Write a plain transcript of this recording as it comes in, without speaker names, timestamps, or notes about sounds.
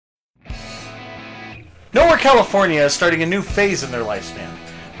Nowhere California is starting a new phase in their lifespan.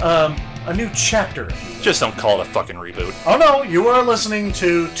 A new chapter. Just don't call it a fucking reboot. Oh no, you are listening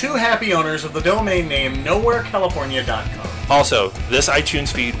to two happy owners of the domain name nowherecalifornia.com. Also, this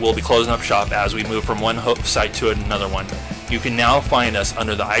iTunes feed will be closing up shop as we move from one site to another one. You can now find us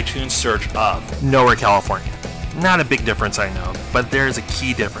under the iTunes search of Nowhere California. Not a big difference, I know, but there is a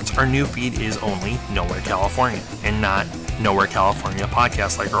key difference. Our new feed is only Nowhere California and not Nowhere California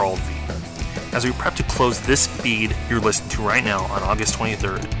podcast like our old feed. As we prep to close this feed you're listening to right now on August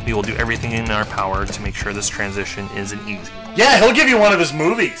 23rd, we will do everything in our power to make sure this transition isn't easy. Yeah, he'll give you one of his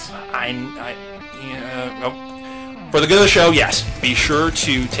movies. For the good of the show, yes. Be sure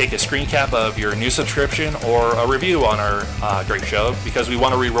to take a screen cap of your new subscription or a review on our great show because we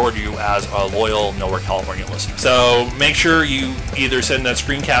want to reward you as a loyal Nowhere California listener. So make sure you either send that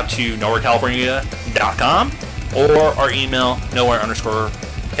screen cap to nowherecalifornia.com or our email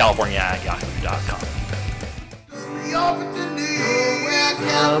nowhere_California@yahoo.com.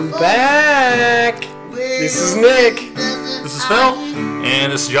 I'm back. This is Nick. This is Phil.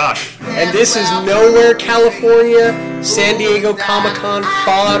 And this is Josh. And this is Nowhere California, San Diego Comic-Con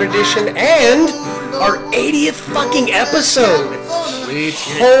Fallout Edition, and our 80th fucking episode. Sweet.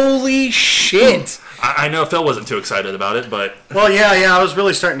 Holy shit. I know Phil wasn't too excited about it, but... Well, yeah, I was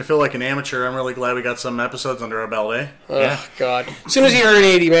really starting to feel like an amateur. I'm really glad we got some episodes under our belt, eh? Yeah. Oh, God. As soon as he heard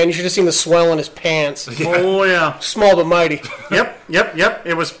 80, man, you should have seen the swell in his pants. Oh, yeah. Small but mighty. Yep.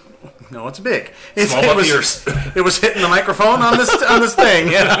 It was... No, it's big. Small but fierce. It was hitting the microphone on this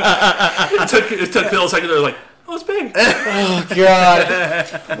thing. Yeah. It took Phil a second. They're like, oh, it's big. Oh, God.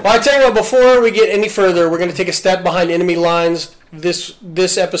 Well, I tell you what, before we get any further, we're going to take a step behind enemy lines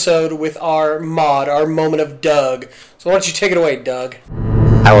this episode with our mod, our moment of Doug. So why don't you take it away, Doug?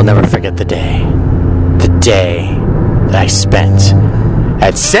 I will never forget the day that I spent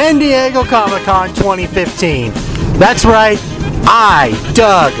at San Diego Comic-Con 2015. That's right, I,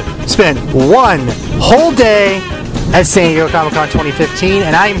 Doug, spent one whole day at San Diego Comic-Con 2015,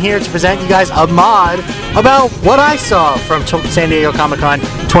 and I am here to present you guys a mod about what I saw from San Diego Comic-Con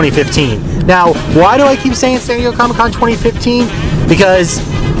 2015. Now, why do I keep saying San Diego Comic-Con 2015? Because,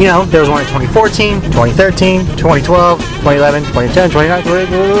 you know, there was one in 2014, 2013, 2012, 2011, 2010,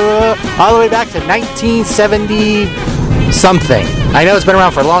 2009, all the way back to 1970 something. I know it's been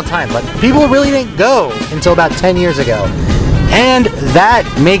around for a long time, but people really didn't go until about 10 years ago. And that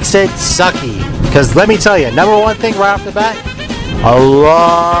makes it sucky. Because let me tell you, number one thing right off the bat, a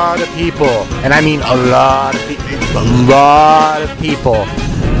lot of people, and I mean a lot of people.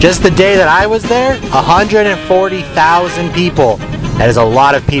 Just the day that I was there, 140,000 people. That is a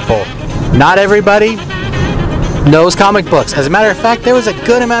lot of people. Not everybody knows comic books. As a matter of fact, there was a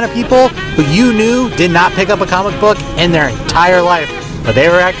good amount of people who you knew did not pick up a comic book in their entire life, but they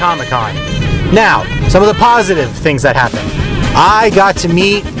were at Comic-Con. Now, some of the positive things that happened. I got to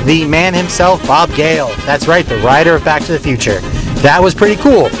meet the man himself, Bob Gale. That's right, the writer of Back to the Future. That was pretty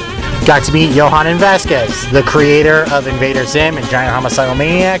cool. Got to meet Johanan Vasquez, the creator of Invader Zim and Giant Homicidal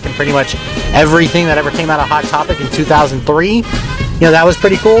Maniac and pretty much everything that ever came out of Hot Topic in 2003. You know, that was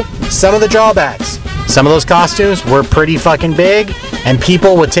pretty cool. Some of the drawbacks. Some of those costumes were pretty fucking big, and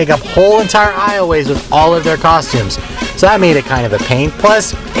people would take up whole entire aisleways with all of their costumes. So that made it kind of a pain.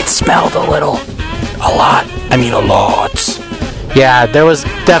 Plus, it smelled a lot. Yeah, there was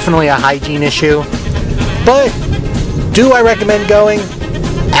definitely a hygiene issue. But do I recommend going?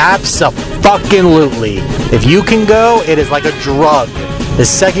 Abso-fucking-lutely. If you can go, it is like a drug. The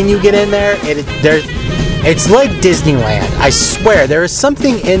second you get in there, it's like Disneyland. I swear, there is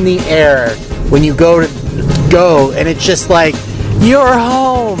something in the air when you go, and it's just like, you're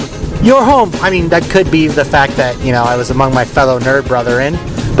home. You're home. I mean, that could be the fact that, you know, I was among my fellow nerd brethren,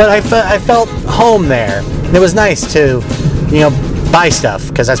 but I felt home there. And it was nice to, you know, buy stuff,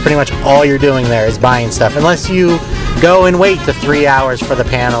 because that's pretty much all you're doing there is buying stuff, unless you go and wait the 3 hours for the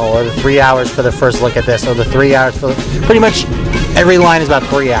panel, or the 3 hours for the first look at this, or the 3 hours for pretty much every line is about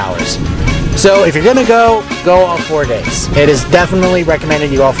 3 hours. So if you're gonna go all 4 days. It is definitely recommended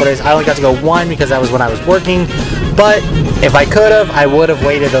you go all 4 days. I only got to go one because that was when I was working, but if I could have, I would have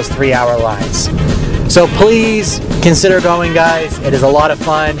waited those 3 hour lines. So please consider going, guys. It is a lot of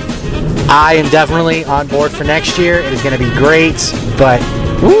fun. I am definitely on board for next year. It is going to be great, but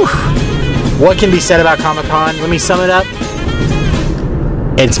whew, what can be said about Comic-Con? Let me sum it up.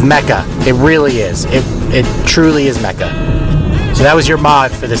 It's Mecca. It really is. It truly is Mecca. So that was your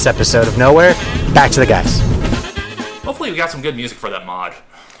mod for this episode of Nowhere. Back to the guys. Hopefully we got some good music for that mod.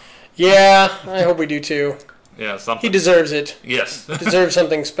 Yeah, I hope we do too. Yeah, something. He deserves it. Yes. Deserves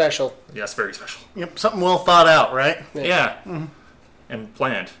something special. Yes, very special. Yep, something well thought out, right? Yeah. Mm-hmm. And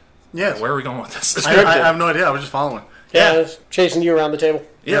planned. Yes. Where are we going with this? I have no idea. I was just following. Yeah, I was chasing you around the table.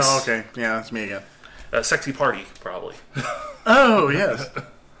 Yes. Oh, okay. Yeah, that's me again. Sexy Party, probably. Oh, yes.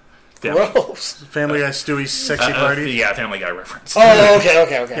 Gross. Family Guy Stewie's Sexy Party. Yeah, Family Guy reference. Oh, okay.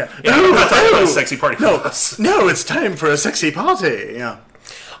 Yeah, I'm not talking about Sexy Party. No, it's time for a sexy party. Yeah.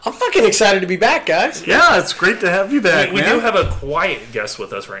 I'm fucking excited to be back, guys. Yeah, it's great to have you back, We man. do have a quiet guest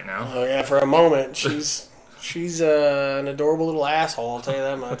with us right now. Oh yeah, for a moment, she's an adorable little asshole. I'll tell you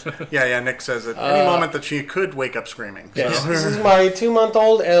that much. Yeah, Nick says at any moment that she could wake up screaming. So. Yes, this is my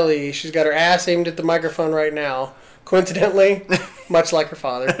 2-month-old Ellie. She's got her ass aimed at the microphone right now. Coincidentally, much like her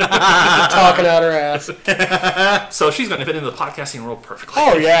father, talking out her ass. So she's going to fit into the podcasting world perfectly.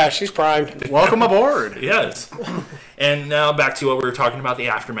 Oh yeah, she's primed. Welcome aboard. Yes. And now back to what we were talking about, the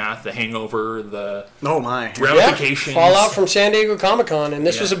aftermath, the hangover, the Oh, my. ramifications. Fallout from San Diego Comic-Con, and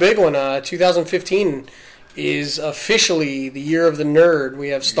this was a big one. 2015 is officially the year of the nerd. We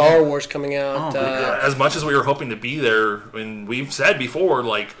have Star Wars coming out. As much as we were hoping to be there, and we've said before,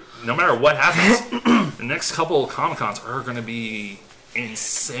 like, no matter what happens, the next couple of Comic-Cons are going to be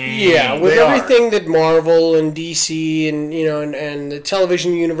insane. Yeah, with They are. everything that Marvel and DC and and the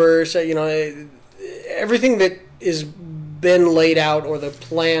television universe, everything that is been laid out, or the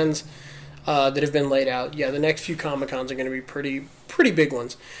plans that have been laid out. Yeah, the next few Comic-Cons are going to be pretty big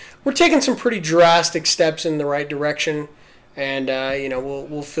ones. We're taking some pretty drastic steps in the right direction, and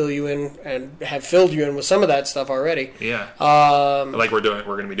we'll fill you in and have filled you in with some of that stuff already. Yeah. Like we're going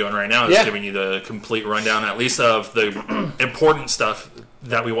to be doing right now, is giving you the complete rundown, at least of the important stuff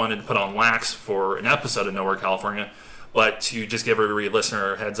that we wanted to put on wax for an episode of Nowhere, California. But to just give every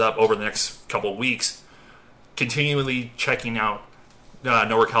listener a heads up, over the next couple of weeks, continually checking out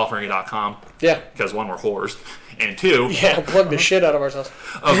nowherecalifornia.com. Yeah. Because one, we're whores. And two, Yeah, plug the shit out of ourselves.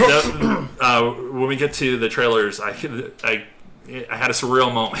 when we get to the trailers, I had a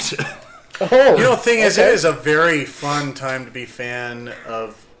surreal moment. Oh, You know, the thing is, it is a very fun time to be a fan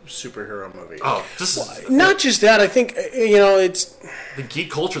of superhero movies. Oh, just not just that. I think it's the geek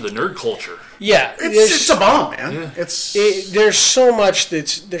culture, the nerd culture. yeah. It's a bomb, man. Yeah. There's so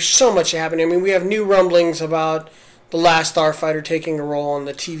much happening. I mean, we have new rumblings about The Last Starfighter taking a role on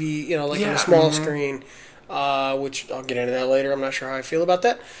the TV, on Yeah. the small screen, which I'll get into that later. I'm not sure how I feel about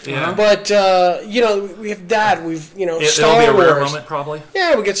that. Yeah. But we have that. We've It'll Star be a rare Wars. moment, probably.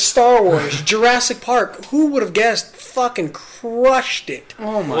 Yeah, we get Star Wars, Jurassic Park. Who would have guessed? Fucking crushed it.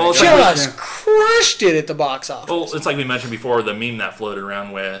 Oh, my Well, God. Just crushed it at the box office. Well, it's like we mentioned before, the meme that floated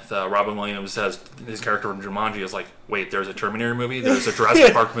around with Robin Williams as his character from Jumanji is like, wait, there's a Terminator movie, there's a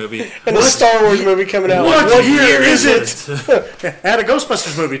Jurassic Park movie. And the Star Wars movie coming out. What year is it? Add a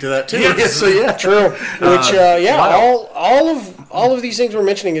Ghostbusters movie to that, too. Yes. So, yeah. True. Which, wow. all of these things we're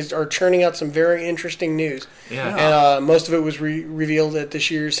mentioning are churning out some very interesting news. Yeah. And most of it was revealed at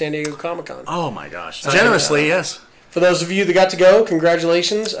this year's San Diego Comic-Con. Oh, my gosh. Generously, yes. For those of you that got to go,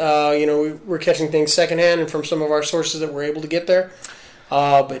 congratulations. We're catching things secondhand and from some of our sources that were able to get there.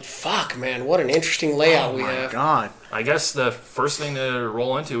 But fuck, man, what an interesting layout we have. God. I guess the first thing to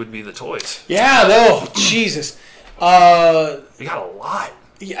roll into would be the toys. Yeah, though, Jesus. We got a lot.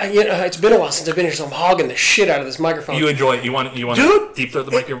 Yeah, it's been a while since I've been here, so I'm hogging the shit out of this microphone. You enjoy it. You want Dude, to deep throat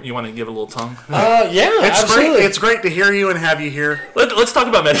the mic? You want to give it a little tongue? Yeah, It's absolutely. great. It's great to hear you and have you here. Let's talk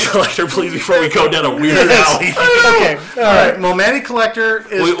about Manny Collector, please, before we go down a weird alley. Okay, all All right. right. Well, Manny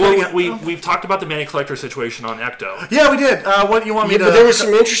Collector is. putting out- We've talked about the Manny Collector situation on Ecto. Yeah, we did. What you want me Yeah, to? but there was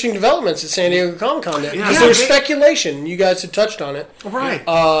some interesting developments at San Diego Comic-Con. Because Yeah, there was they- speculation. You guys had touched on it. Right.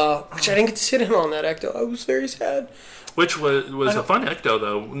 Which I didn't get to sit in on that, Ecto. I was very sad. Which was a fun Ecto,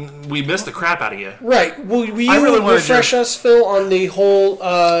 though. We missed the crap out of you. Right. Will you I really wanted refresh us, Phil, on the whole,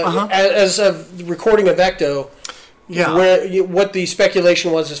 as of the recording of Ecto, Yeah. what the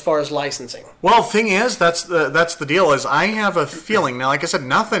speculation was as far as licensing? Well, thing is, that's the deal. Is I have a feeling now. Like I said,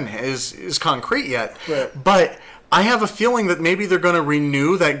 nothing is concrete yet. Right. But I have a feeling that maybe they're going to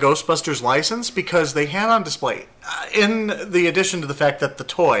renew that Ghostbusters license because they had on display, in the addition to the fact that the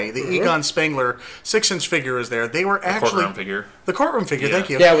toy, the Egon Spengler 6-inch figure is there. They were actually Courtroom figure. The courtroom figure. Yeah. Thank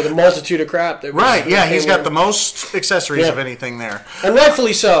you. Yeah, with a multitude of crap. That was, Right. Yeah. He's came got in. the most accessories Yeah. of anything there. And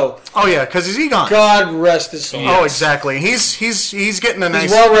rightfully so. Oh yeah, because he's Egon. God rest his soul. Oh, exactly. He's getting a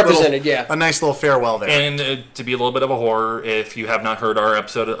nice, well represented, yeah. a nice little farewell there. And to be a little bit of a horror, if you have not heard our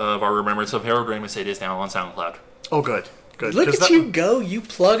episode of our Remembrance of Harold Ramis, it is now on SoundCloud. Oh, good. Good. Look 'Cause at you go, you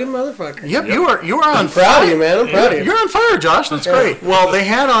plugging motherfucker. Yep, you are on I'm proud of you, man. I'm proud of you. You're on fire, Josh. That's Yeah. great. Well, they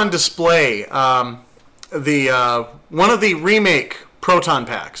had on display the one of the remake Proton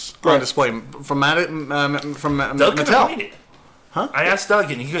packs on Right. display from Doug could have Mattel. made it. I asked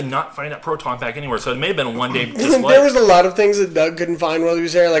Doug, and he could not find that proton pack anywhere. So it may have been a one-day display. There was a lot of things that Doug couldn't find while he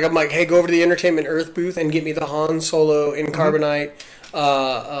was there. Like, I'm like, hey, go over to the Entertainment Earth booth and get me the Han Solo in carbonite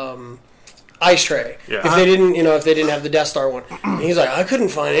ice tray. Yeah. If they didn't have the Death Star one. And he's like, I couldn't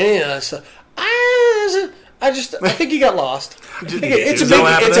find any of that stuff. I think he got lost.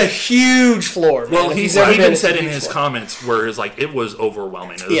 It's a huge floor. Man. Well, If he he's ever been, even it's a said in huge his floor. comments where it's like it was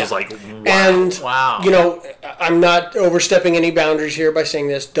overwhelming. It was like, wow. And Wow. I'm not overstepping any boundaries here by saying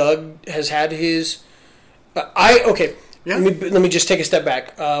this. Doug has had his. Okay. Yeah. Let me just take a step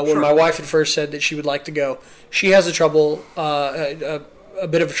back. When my wife had first said that she would like to go, she has a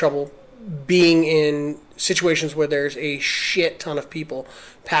bit of trouble being in situations where there's a shit ton of people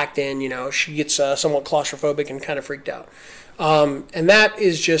packed in. She gets somewhat claustrophobic and kind of freaked out. And that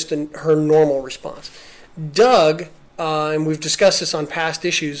is just her normal response. Doug, and we've discussed this on past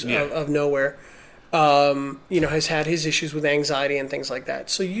issues of Nowhere, has had his issues with anxiety and things like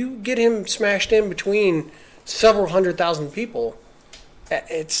that. So you get him smashed in between several 100,000 people,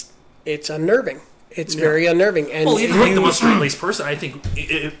 it's unnerving. It's very unnerving. And even like the most straight-laced person, I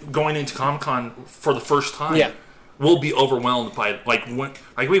think going into Comic-Con for the first time will be overwhelmed by like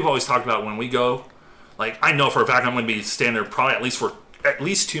we've always talked about when we go. Like, I know for a fact I'm going to be standing there probably at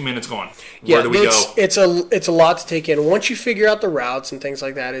least 2 minutes going. Where do we go? It's a lot to take in. Once you figure out the routes and things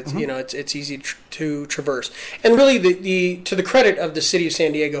like that, it's it's easy to traverse. And really, to the credit of the city of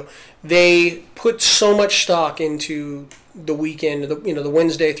San Diego, they put so much stock into the weekend, the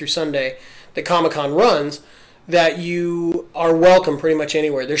Wednesday through Sunday that Comic-Con runs, that you are welcome pretty much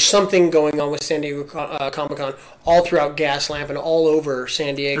anywhere. There's something going on with San Diego Comic-Con all throughout Gaslamp and all over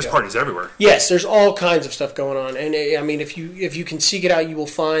San Diego. There's parties everywhere. Yes, there's all kinds of stuff going on. And I mean, if you can seek it out, you will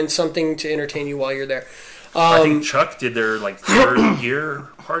find something to entertain you while you're there. I think Chuck did their third year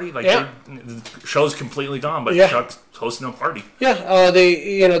party. The show's completely gone, but Chuck's hosting a party. Yeah,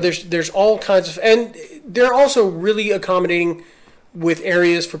 there's all kinds of, and they're also really accommodating with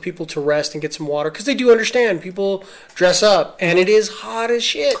areas for people to rest and get some water, because they do understand people dress up, and it is hot as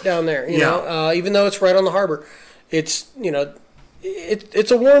shit down there. You know, even though it's right on the harbor, it's it's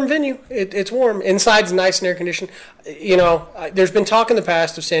a warm venue. It's warm. Inside's nice and air conditioned. There's been talk in the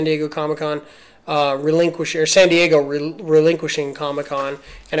past of San Diego Comic-Con San Diego relinquishing Comic-Con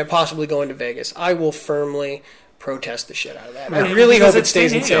and it possibly going to Vegas. I will firmly protest the shit out of that. I really hope it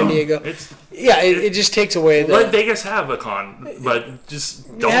stays in San Diego. It just takes away the... Let Vegas have a con, but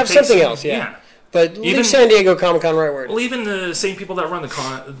just don't have something else, yeah. But leave San Diego Comic-Con right where it is. Well, even the same people that run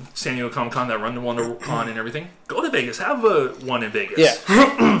the San Diego Comic-Con, that run the WonderCon and everything, go to Vegas. Have one in Vegas. Yeah.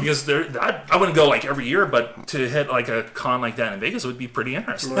 Because I wouldn't go every year, but to hit a con like that in Vegas would be pretty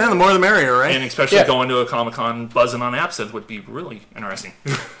interesting. Yeah, the more the merrier, right? And especially going to a Comic-Con buzzing on Absinthe would be really interesting.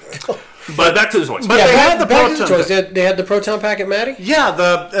 But back to the toys. But they had the Proton toys. They had the Proton Pack at Maddie? Yeah,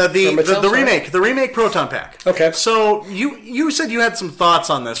 the remake Proton Pack. Okay. So you said you had some thoughts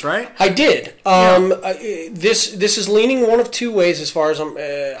on this, right? I did. This is leaning one of two ways as far as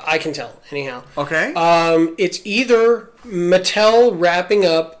I can tell, anyhow. Okay. It's either Mattel wrapping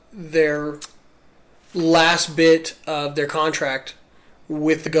up their last bit of their contract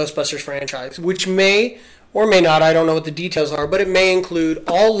with the Ghostbusters franchise, which may or may not, I don't know what the details are, but it may include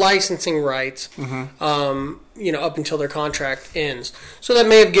all licensing rights, up until their contract ends. So that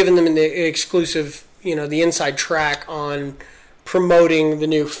may have given them the exclusive, the inside track on promoting the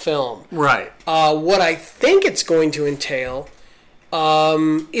new film. Right. What I think it's going to entail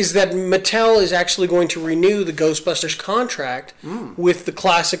is that Mattel is actually going to renew the Ghostbusters contract with the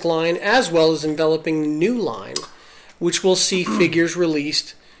classic line, as well as enveloping the new line, which will see figures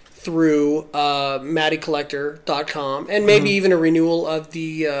released through MattyCollector.com, and maybe even a renewal of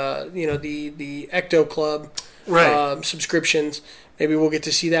the the Ecto Club subscriptions. Maybe we'll get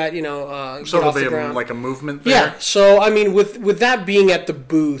to see that. So there'll be a movement there. Yeah. So I mean, with that being at the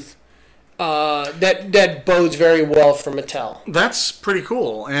booth, that bodes very well for Mattel. That's pretty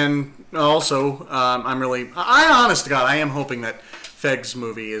cool, and also I honest to God, I am hoping that Feg's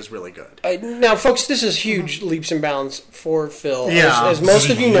movie is really good. Now, folks, this is huge leaps and bounds for Phil. Yeah. As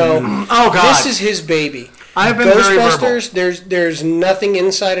most of you know, this is his baby. I've been Ghostbusters, very verbal. There's nothing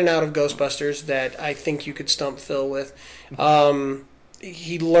inside and out of Ghostbusters that I think you could stump Phil with.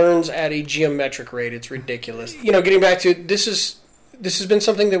 He learns at a geometric rate. It's ridiculous. Getting back to it, this has been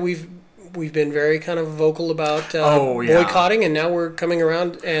something that we've been very kind of vocal about boycotting, and now we're coming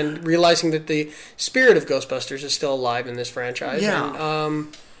around and realizing that the spirit of Ghostbusters is still alive in this franchise. Yeah.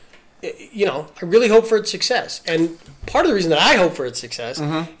 And, I really hope for its success. And part of the reason that I hope for its success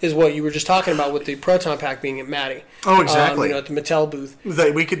is what you were just talking about with the Proton Pack being at Matty. Oh, exactly. At the Mattel booth.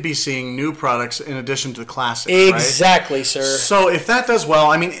 That we could be seeing new products in addition to the classics, Exactly, right? sir. So if that does well,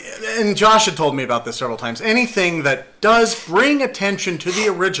 I mean, and Josh had told me about this several times, anything that does bring attention to the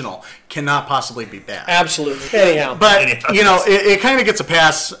original cannot possibly be bad. Absolutely. Anyhow. But, it kind of gets a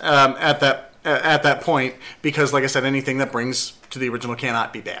pass at that point because, like I said, anything that brings to the original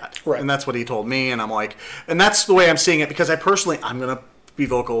cannot be bad. Right. And that's what he told me, and I'm like, and that's the way I'm seeing it because I'm going to be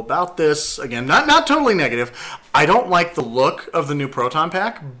vocal about this. Again, not totally negative. I don't like the look of the new Proton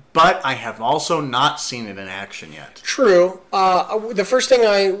Pack, but I have also not seen it in action yet. True. The first thing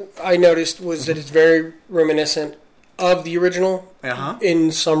I noticed was that it's very reminiscent of the original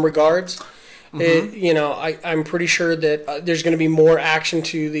in some regards. I'm pretty sure that there's going to be more action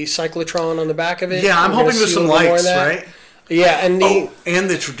to the cyclotron on the back of it. Yeah, I'm hoping there's some lights, right? Yeah, and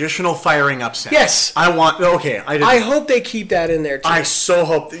the traditional firing up sound. Yes, I hope they keep that in there too. I so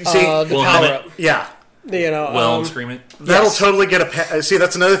hope. The power up. Yeah. Scream it. That'll totally get a pass. See,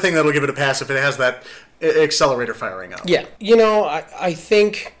 that's another thing that'll give it a pass if it has that accelerator firing up. Yeah, I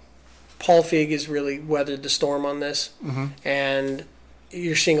think Paul Feig has really weathered the storm on this, and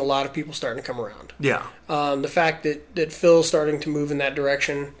you're seeing a lot of people starting to come around. Yeah. The fact that Phil's starting to move in that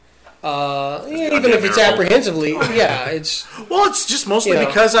direction. Even if it's apprehensively, it's... Well, it's just mostly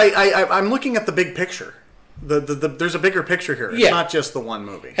because I'm looking at the big picture. There's a bigger picture here. It's not just the one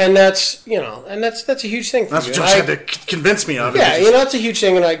movie. And that's a huge thing for that's you. That's what Josh had to convince me of. Yeah, that's a huge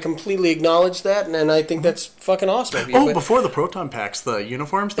thing, and I completely acknowledge that, and I think that's fucking awesome of you. Before the Proton Packs, the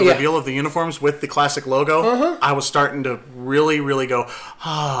uniforms, the reveal of the uniforms with the classic logo, I was starting to really, really go,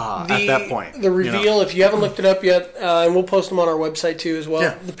 at that point. The reveal, if you haven't looked it up yet, and we'll post them on our website too as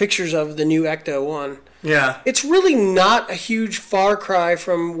well, the pictures of the new Ecto 1. Yeah. It's really not a huge far cry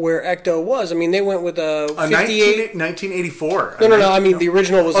from where Ecto was. I mean, they went with a 58... 1984. No. I mean, the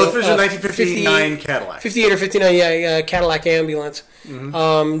original was a 1959 Cadillac. 58 or 59, Cadillac ambulance.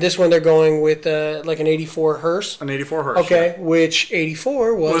 This one they're going with like an 84 hearse. An 84 hearse. Okay, which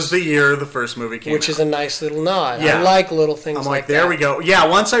 84 was the year the first movie came out. Which is a nice little nod. Yeah. I like little things like that. I'm like, there we go. Yeah,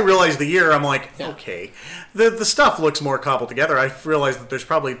 once I realized the year, I'm like, okay. The stuff looks more cobbled together. I realized that there's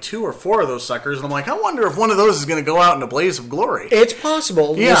probably 2 or 4 of those suckers, and I'm like, I wonder if one of those is going to go out in a blaze of glory. It's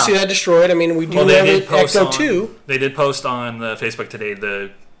possible. Yeah. We'll see that destroyed. I mean, we do know that Ecto 2. They did post on the Facebook today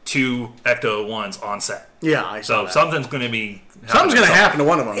the 2 Ecto 1s on set. Yeah, I saw that. Something's going to be... Something's going to happen to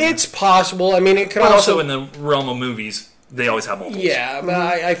one of them. It's possible. I mean, it could also in the realm of movies, they always have multiples. Yeah, but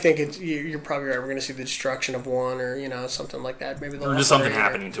I think you're probably right. We're going to see the destruction of one, or something like that. Maybe or just something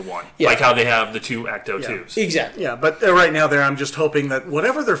happening to one, like how they have the 2 Ecto 2s. Exactly. Yeah, but right now I'm just hoping that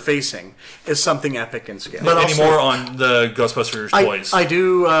whatever they're facing is something epic and scary. But any more on the Ghostbusters toys? I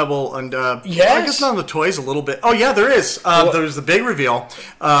do. I guess not on the toys a little bit. Oh yeah, there is. There's the big reveal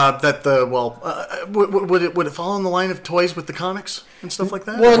that would it fall in the line of toys with the comics and stuff like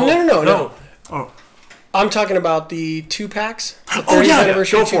that? Well, no. Oh. I'm talking about the 2-packs. Oh, yeah.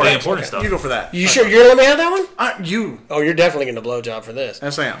 Go for it. Important stuff. You go for that. You sure? You're going to let me have that one? You. Oh, you're definitely getting a blowjob for this.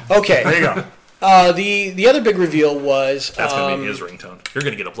 Yes, I am. Okay. There you go. The other big reveal was... That's going to be his ringtone. You're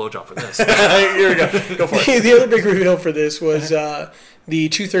going to get a blowjob for this. Here we go. Go for it. The other big reveal for this was the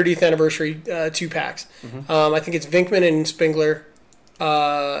 230th anniversary 2-packs. I think it's Vinkman and Spengler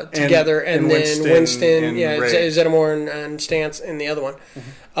together, and then Winston Zeddemore and Stantz in the other one.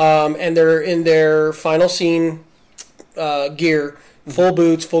 And they're in their final scene gear, full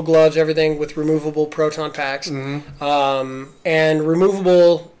boots, full gloves, everything with removable proton packs, and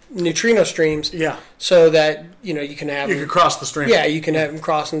removable neutrino streams. Yeah. So that you can have you can cross the stream. Yeah, you can have them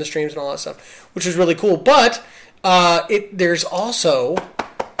crossing the streams and all that stuff, which is really cool. But there's also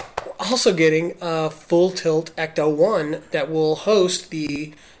getting a full tilt Ecto 1 that will host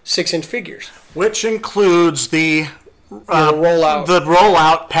the 6-inch figures, which includes the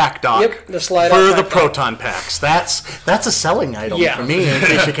rollout pack dock. Yep, the slide for the proton packs. That's a selling item for me, in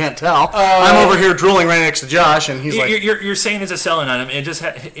case you can't tell. I'm over here drooling right next to Josh, and he's like, "You're saying it's a selling item. It just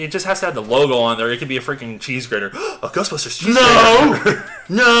has to have the logo on there. It could be a freaking cheese grater. A Ghostbusters cheese grater.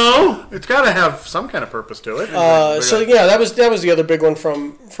 No, it's got to have some kind of purpose to it. That was the other big one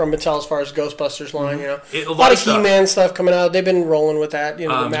from Mattel as far as Ghostbusters line. A lot of He-Man stuff coming out. They've been rolling with that.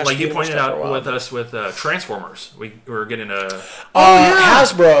 Like you pointed out with us with Transformers, we're getting a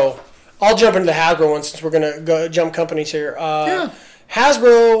Hasbro. I'll jump into the Hasbro one since we're going to go jump companies here.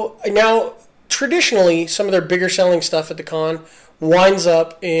 Hasbro, now, traditionally, some of their bigger selling stuff at the con winds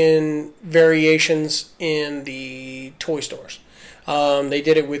up in variations in the toy stores. They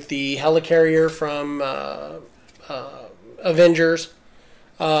did it with the Helicarrier from Avengers.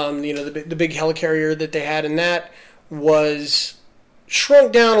 The big helicarrier that they had in that was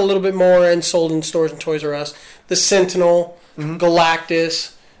shrunk down a little bit more and sold in stores and Toys R Us. The Sentinel,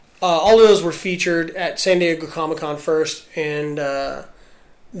 Galactus, all of those were featured at San Diego Comic-Con first, and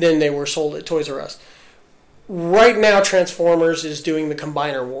then they were sold at Toys R Us. Right now, Transformers is doing the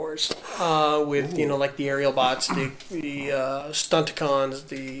Combiner Wars with like the aerial bots, the Stunticons,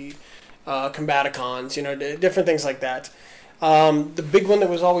 the Combaticons, different things like that. The big one that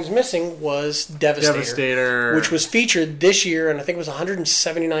was always missing was Devastator, which was featured this year, and I think it was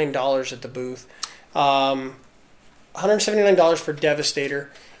 $179 at the booth. $179 for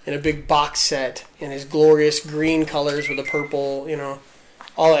Devastator in a big box set in his glorious green colors with a purple,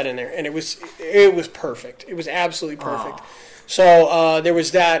 all that in there, and it was perfect. It was absolutely perfect. Oh. So there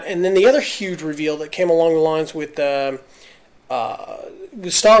was that, and then the other huge reveal that came along the lines with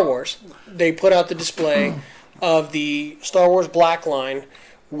Star Wars. They put out the display of the Star Wars Black Line,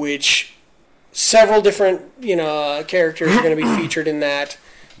 which several different characters are going to be featured in that.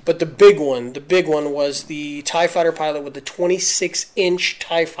 But the big one was the TIE Fighter pilot with the 26-inch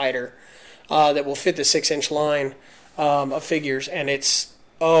TIE Fighter that will fit the 6-inch line of figures, and it's.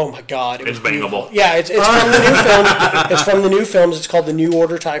 Oh my God! It's bangable. Yeah, it's from the new films. It's from the new films. It's called the New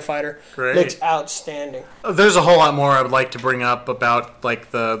Order TIE Fighter. Great. Looks outstanding. There's a whole lot more I would like to bring up about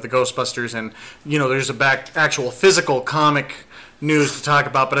like the Ghostbusters, and there's actual physical comic news to talk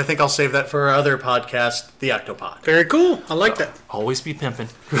about, but I think I'll save that for our other podcast, the Octopod. Very cool. I like that. Always be pimping.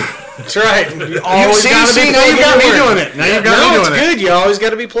 That's right. You always got to be. Now you've got me doing it. Now you've got me doing it. It's good. You always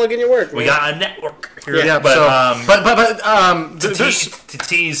got to be plugging your work. We got a network here. Yeah, but to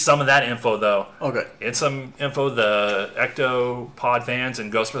tease some of that info though. Oh, good. It's some info the Ectopod fans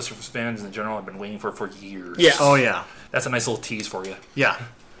and Ghostbusters fans in general have been waiting for years. Yeah. Oh yeah. That's a nice little tease for you. Yeah.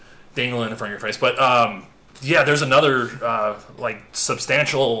 Dangling in front of your face, but yeah, there's another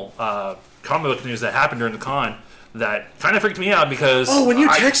substantial comic book news that happened during the con that kind of freaked me out because when you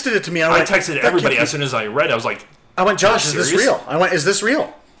texted it to me, I texted everybody as soon as I read it. I was like, Josh, is this real? Is this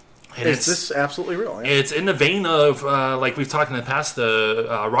real? Is this absolutely real? Yeah. It's in the vein of like we've talked in the past, the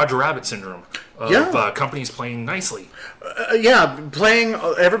Roger Rabbit syndrome of companies playing nicely.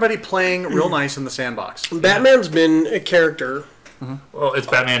 Everybody playing real nice in the sandbox. Batman's been a character. Mm-hmm. Well, it's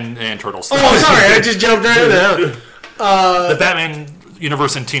Batman and Turtles. Oh, sorry, I just jumped right in there. The Batman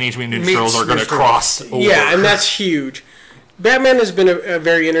universe and Teenage Mutant Ninja Turtles are going to cross over. Yeah, and that's huge. Batman has been a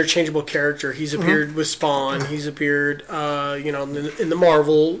very interchangeable character. He's appeared with Spawn. He's appeared, in the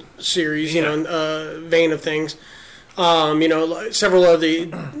Marvel series, vein of things. Several of the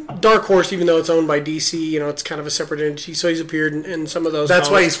Dark Horse, even though it's owned by DC, it's kind of a separate entity. So he's appeared in some of those. That's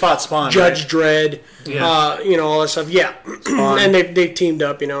why he's fought Spawn. Judge Dredd, all that stuff. Yeah, and they've teamed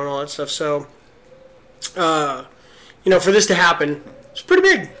up, and all that stuff. So, for this to happen, it's pretty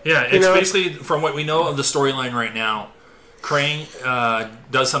big. Yeah, it's basically from what we know of the storyline right now. Krang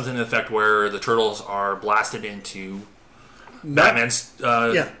does something to the effect where the Turtles are blasted into Batman's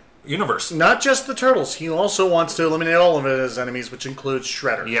universe. Not just the Turtles. He also wants to eliminate all of his enemies, which includes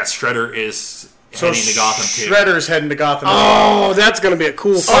Shredder. Yes, Shredder is heading to Gotham, too. Shredder's heading to Gotham. Oh, that's going to be a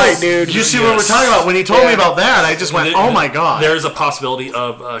cool fight, dude. You see what we're talking about? When he told me about that, I just went, oh my God. There's a possibility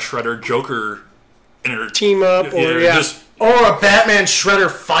of Shredder-Joker team up, or a Batman Shredder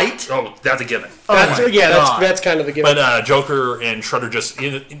fight. Oh, that's a given. That's kind of the given. But Joker and Shredder just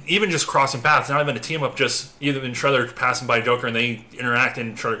crossing paths, not even a team up. Just even Shredder passing by Joker and they interact,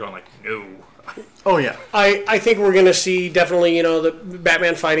 and Shredder going like, no. Oh yeah. I think we're going to see definitely the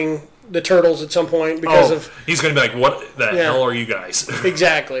Batman fighting the Turtles at some point because of he's going to be like, what the hell are you guys?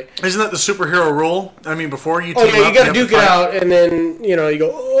 Exactly. Isn't that the superhero rule? I mean, before you team up, you got to duke it out, and then you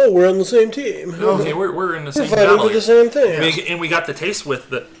go, we're on the same team. Okay, we're in the same fighting for the same thing. And we got the taste with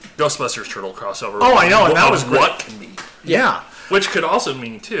the Ghostbusters Turtle crossover. Oh, I know, and that was great. What can be? Yeah, which could also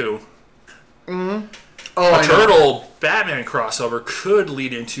mean too. Mm-hmm. A Turtle Batman crossover could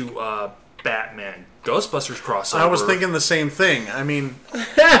lead into Batman Ghostbusters crossover. I was thinking the same thing. I mean.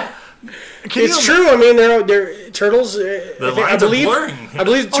 It's true. I mean, they're Turtles. I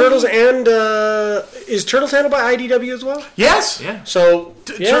believe Turtles and is Turtles handled by IDW as well? Yes. Yeah. So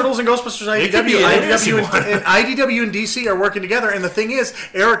Turtles and Ghostbusters IDW and DC are working together. And the thing is,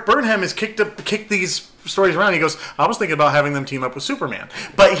 Eric Burnham has kicked these stories around. He goes, I was thinking about having them team up with Superman,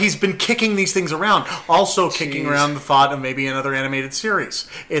 but he's been kicking these things around. Also, kicking around the thought of maybe another animated series.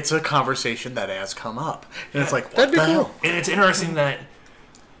 It's a conversation that has come up, and it's like, that'd be cool. And it's interesting that.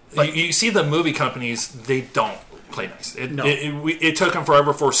 You see the movie companies; they don't play nice. It took them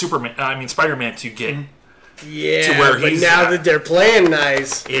forever for Spider-Man to get to where but he's now at. that they're playing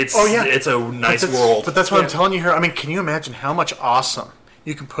nice, it's a nice world. But that's what I'm telling you here. I mean, can you imagine how much awesome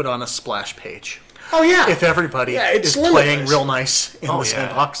you can put on a splash page. Oh yeah. If everybody it's is playing limitless. real nice in the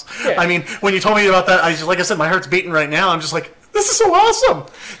sandbox. Yeah. I mean, when you told me about that, like I said, my heart's beating right now. I'm just like, this is so awesome.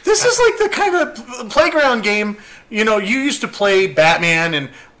 This is like the kind of playground game, you used to play Batman and,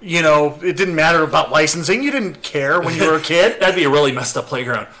 it didn't matter about licensing. You didn't care when you were a kid. That'd be a really messed up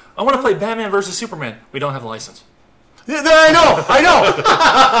playground. I want to play Batman versus Superman. We don't have a license. I know.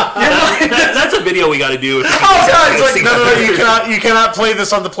 That's a video we got to do. Oh God! It's like no, you cannot play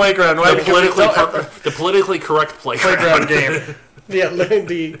this on the playground. Right? The politically correct playground game. Yeah,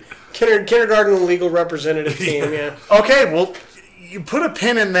 the kindergarten legal representative team. Yeah. Okay, well, you put a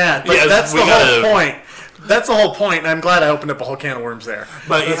pin in that. But Yes, that's we the gotta- whole point. That's the whole point. And I'm glad I opened up a whole can of worms there.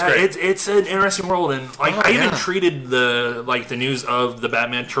 But That's great. it's an interesting world, and I even yeah. treated the news of the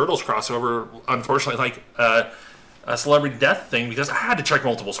Batman Turtles crossover, unfortunately, like a celebrity death thing because I had to check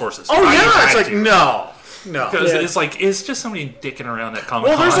multiple sources. Oh I yeah, had it's like to. no. Because it's just somebody dicking around at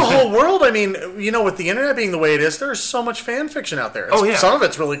Comic Con. Well, there's a whole world. I mean, with the internet being the way it is, there's so much fan fiction out there. Oh, yeah. Some of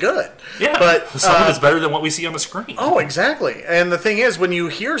it's really good. Yeah, but some of it's better than what we see on the screen. Oh, exactly. And the thing is, when you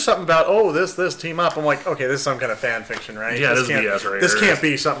hear something about this team up, I'm like, okay, this is some kind of fan fiction, right? Yeah, this is can't, BS right This here. can't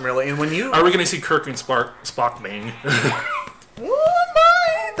be something really. And when you Are we going to see Kirk and Spock bang?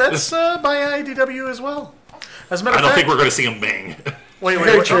 that's by IDW as well. As a matter I of don't fact, think we're going to see them bang. Wait.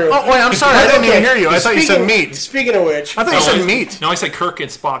 Very true. Oh, wait, I'm sorry. I didn't even hear you. I thought you said meat. Speaking of which, I thought you said meat. No, I said Kirk and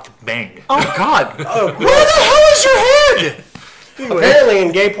Spock bang. Oh, God. Where the hell is your head? apparently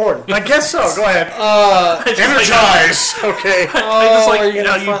in gay porn. I guess so. Go ahead. Energize. Okay. Are you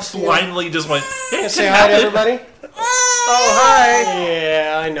gonna you fuss me? blindly just went, hey, Say hi to everybody. Oh, hi.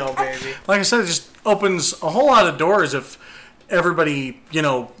 Yeah, I know, baby. Like I said, it just opens a whole lot of doors if everybody,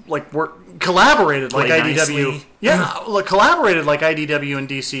 collaborated like Play IDW. nicely. Yeah, collaborated like IDW and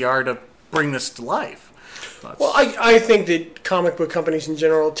DCR to bring this to life. Well, I think that comic book companies in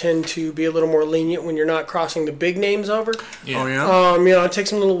general tend to be a little more lenient when you're not crossing the big names over. Yeah. Oh, yeah? It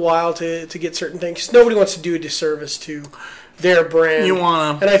takes them a little while to get certain things. 'Cause nobody wants to do a disservice to their brand. You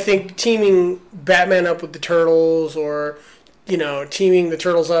wanna- And I think teaming Batman up with the Turtles or, teaming the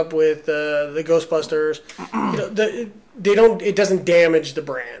Turtles up with the Ghostbusters, it doesn't damage the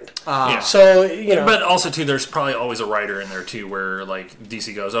brand. Yeah. So, But also, too, there's probably always a writer in there, too, where,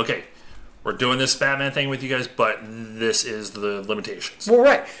 DC goes, okay, we're doing this Batman thing with you guys, but this is the limitations. well,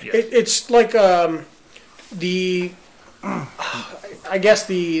 right. Yeah. It's like I guess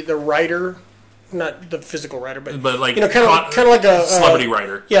the writer, not the physical writer, but But, kind of like a celebrity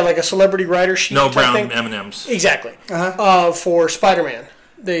writer. Yeah, like a celebrity writer sheet. No type brown thing. M&Ms. Exactly. For Spider-Man,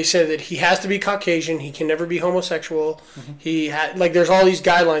 they said that he has to be Caucasian. He can never be homosexual. He had there's all these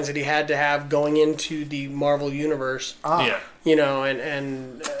guidelines that he had to have going into the Marvel universe. Yeah.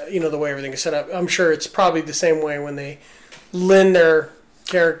 And the way everything is set up. I'm sure it's probably the same way when they lend their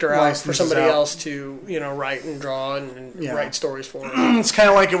character out for Licenses somebody out. else to write and draw and Yeah. write stories for them. It's kind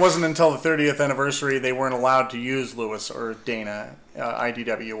of like it wasn't until the 30th anniversary they weren't allowed to use Lewis or Dana.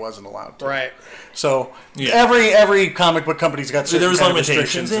 IDW wasn't allowed to. Right. So Yeah. every comic book company's got certain There's kind of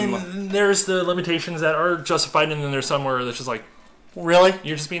limitations, restrictions. and there's the limitations that are justified, and then there's some where it's just like, Really?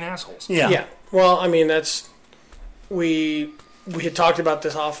 you're just being assholes. Yeah. Yeah. Well, I mean, that's we had talked about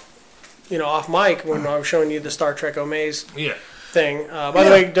this off mic when I was showing you the Star Trek Omaze Yeah. thing. By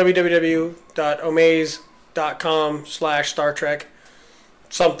the way, www.omaze.com/Star Trek,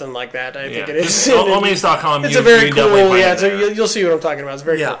 something like that. I think it is. Omaze.com. It's a very cool. Yeah, you'll see what I'm talking about. It's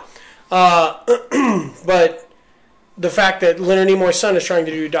very Yeah. cool. But the fact that Leonard Nimoy's son is trying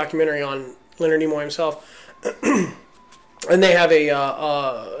to do a documentary on Leonard Nimoy himself, and they have a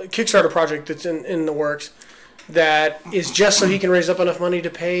Kickstarter project that's in the works that is just so he can raise up enough money to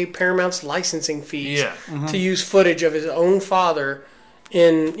pay Paramount's licensing fees Yeah. to use footage of his own father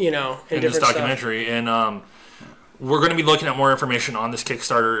in in different this stuff. documentary, and we're going to be looking at more information on this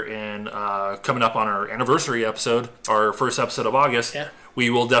Kickstarter and coming up on our anniversary episode, our first episode of August. Yeah. We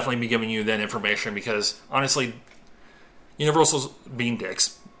will definitely be giving you that information because honestly, Universal's being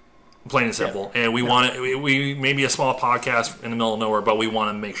dicks, plain and simple, and we want it. We may be a small podcast in the middle of nowhere, but we want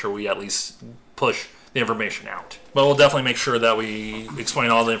to make sure we at least push the information out. But we'll definitely make sure that we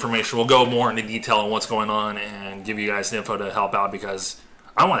explain all the information. We'll go more into detail on what's going on and give you guys the info to help out because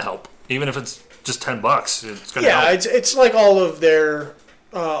I want to help, even if it's just $10. It's going to Yeah, help. it's like all of their,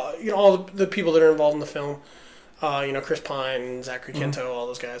 all the people that are involved in the film. Chris Pine, Zachary Quinto, all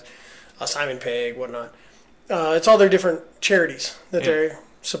those guys, Simon Pegg, whatnot. It's all their different charities that they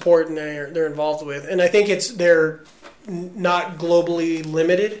support and they're involved with, and I think they're not globally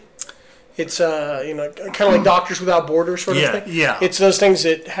limited. It's kind of like Doctors Without Borders sort of thing. Yeah. It's those things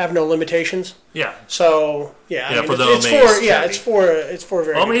that have no limitations. Yeah. So I mean, for the it's Omaze for it's for a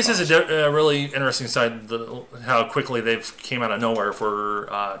very. Omaze is a really interesting side. How quickly they've came out of nowhere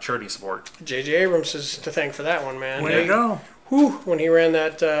for charity support. J.J. Abrams is to thank for that one, man. Way to go. When he ran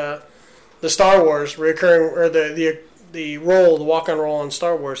that the Star Wars recurring or the walk-on roll on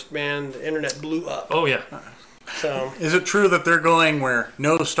Star Wars, man, the internet blew up. Oh yeah. So Is it true that they're going where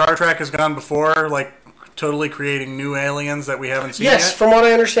no Star Trek has gone before, like totally creating new aliens that we haven't seen yes, yet? from what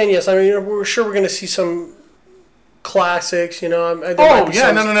I understand, yes. I mean, we're sure we're going to see some classics. No.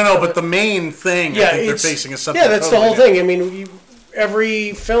 But the main thing I think they're facing is something. Yeah, that's totally the whole thing. I mean,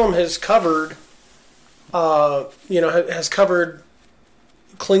 every film has covered, has covered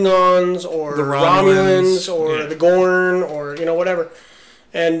Klingons or The Romulans Romulans. or the Gorn or whatever,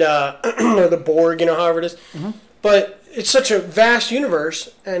 and or the Borg, however it is. Mm-hmm. But it's such a vast universe,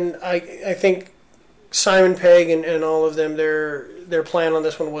 and I think Simon Pegg and all of them, their plan on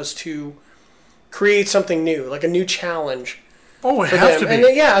this one was to create something new, like a new challenge. Oh, it for has them. to be.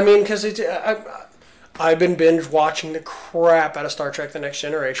 And yeah, I mean, because I've been binge watching the crap out of Star Trek: The Next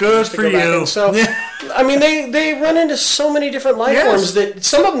Generation. Good just to for go back you. and so, I mean, they run into so many different life Yes. forms that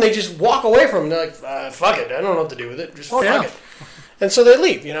some of them they just walk away from. They're like, fuck it, I don't know what to do with it. Just fuck yeah. it. And so they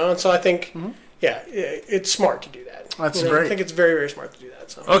leave, And so I think, it's smart to do that. That's I great. think it's very, very smart to do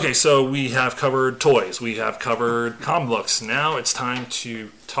that. So. Okay, so we have covered toys. We have covered comic books. Now it's time to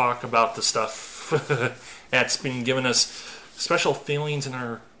talk about the stuff that's been giving us special feelings in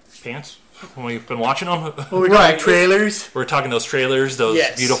our pants when we've been watching them. Well, we got trailers. We're talking those trailers, those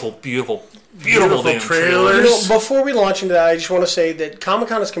Yes. beautiful Beautiful damn trailers. Before we launch into that, I just want to say that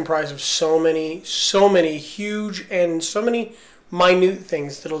Comic-Con is comprised of so many huge and so many minute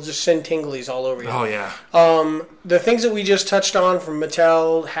things that'll just send tinglies all over you. Oh yeah. The things that we just touched on from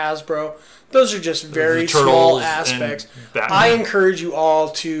Mattel, Hasbro, those are just very The small Turtles aspects. and Batman. I encourage you all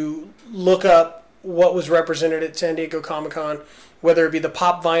to look up what was represented at San Diego Comic-Con, whether it be the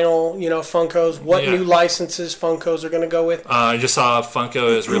pop vinyl, Funkos, what Yeah. new licenses Funkos are going to go with. I just saw Funko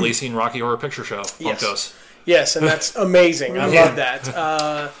is releasing Rocky Horror Picture Show Yes. Funkos. Yes, and that's amazing. I love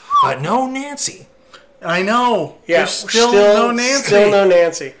that. But no Nancy. I know. Yeah, There's still no Nancy. Still no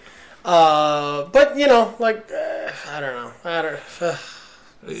Nancy. But I don't know.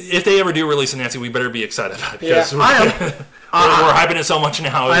 If they ever do release a Nancy, we better be excited about it because Yeah. we're hyping it so much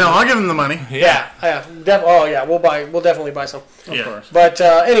now. I know. I'll give them the money. Yeah. We'll definitely buy some. Yeah. course. But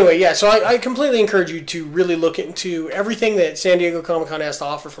anyway, yeah. So I completely encourage you to really look into everything that San Diego Comic Con has to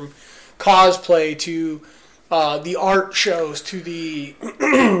offer, from cosplay to the art shows to the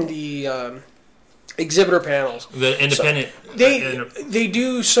the exhibitor panels. The independent. They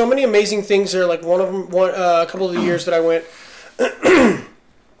do so many amazing things there. Like a couple of the years that I went,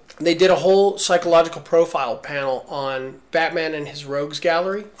 they did a whole psychological profile panel on Batman and his rogues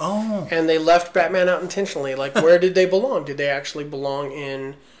gallery. Oh. And they left Batman out intentionally. Like, where did they belong? Did they actually belong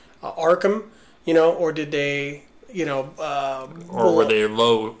in Arkham? Or did they, or were they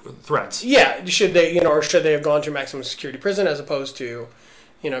low threats? Yeah, should they, or should they have gone to maximum security prison as opposed to,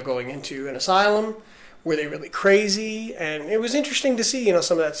 going into an asylum? Were they really crazy? And it was interesting to see,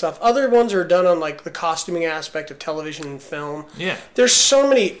 some of that stuff. Other ones are done on like the costuming aspect of television and film. Yeah. There's so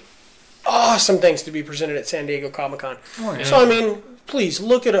many awesome things to be presented at San Diego Comic-Con. Oh, yeah. So I mean, please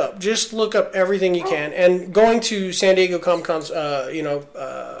look it up. Just look up everything you can. And going to San Diego Comic-Con's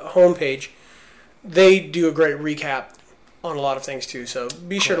homepage, they do a great recap on a lot of things too. So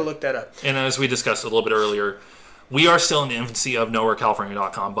be sure to look that up. And as we discussed a little bit earlier, we are still in the infancy of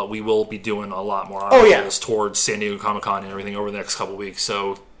NowhereCalifornia.com, but we will be doing a lot more articles towards San Diego Comic-Con and everything over the next couple of weeks.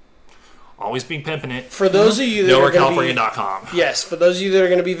 So always be pimping it. For those of you that are going to be, NowhereCalifornia.com. yes, for those of you that are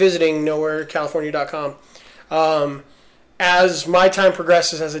going to be visiting NowhereCalifornia.com, as my time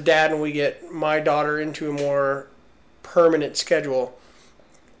progresses as a dad and we get my daughter into a more permanent schedule,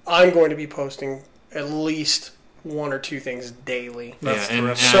 I'm going to be posting at least one or two things daily.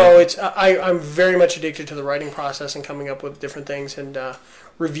 So I'm very much addicted to the writing process and coming up with different things and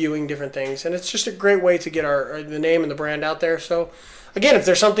reviewing different things, and it's just a great way to get the name and the brand out there. So again, if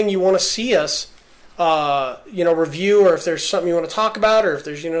there's something you want to see us review, or if there's something you want to talk about, or if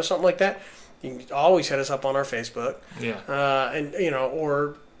there's something like that, you can always hit us up on our Facebook.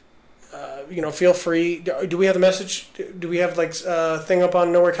 Feel free. Do we have the message? Do we have thing up on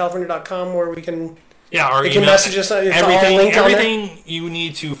NowhereCalifornia.com where we can? Yeah, our You can message us. It's all everything linked on there. everything you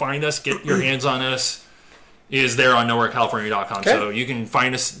need to find us, get your hands on us, is there on NowhereCalifornia.com. Okay. So you can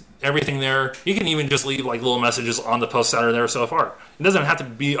find us, everything there. You can even just leave little messages on the posts that are there so far. It doesn't have to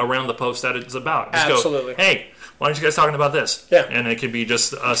be around the post that it's about. Just Absolutely. go, hey, why aren't you guys talking about this? Yeah. And it could be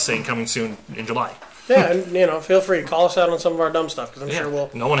just us saying coming soon in July. Yeah, and feel free to call us out on some of our dumb stuff because I'm sure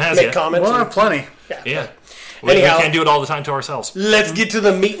we'll no one has make yet. comments. We'll have plenty. Yeah. We Anyhow, can't do it all the time to ourselves. let's get to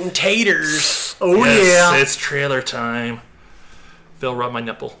the meat and taters. Oh, Yes, yeah. it's trailer time. Phil, rub my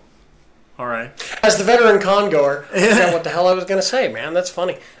nipple. All right. As the veteran con-goer, I forgot what the hell I was going to say, man. That's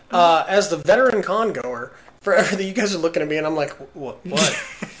funny. As the veteran con-goer, for everything, you guys are looking at me and I'm like, what?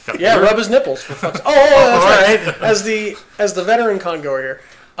 Yeah, rub his nipples for fuck's sake. Oh, that's right. As the veteran con-goer here,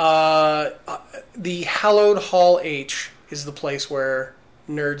 the hallowed Hall H is the place where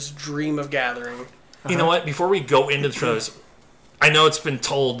nerds dream of gathering. You know what? Before we go into the trailers, I know it's been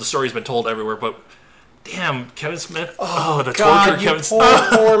told, the story's been told everywhere, but damn, Kevin Smith. Oh, the God, torture you Kevin Smith.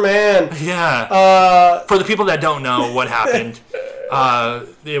 poor man. Yeah. For the people that don't know what happened,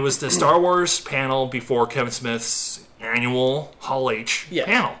 it was the Star Wars panel before Kevin Smith's annual Hall H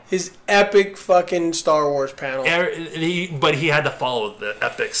panel. His epic fucking Star Wars panel. But he had to follow the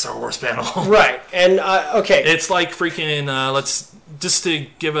epic Star Wars panel. Right. And, okay. It's like freaking, just to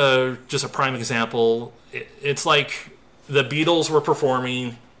give a prime example, it's like the Beatles were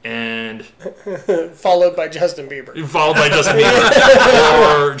performing and followed by Justin Bieber.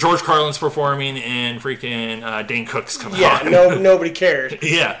 Or George Carlin's performing and freaking Dane Cook's coming on. Yeah, nobody cared.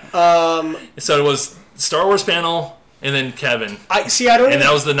 Yeah. So it was Star Wars panel and then Kevin. And that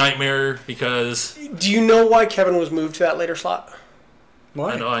was the nightmare because... Do you know why Kevin was moved to that later slot?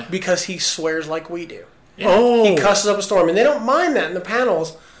 Why? Because he swears like we do. Yeah. Oh. He cusses up a storm. And they don't mind that in the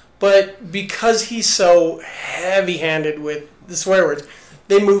panels, but because he's so heavy-handed with the swear words,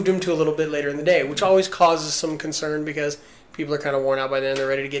 they moved him to a little bit later in the day, which always causes some concern because people are kind of worn out by then. They're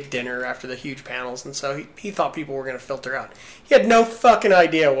ready to get dinner after the huge panels, and so he thought people were going to filter out. He had no fucking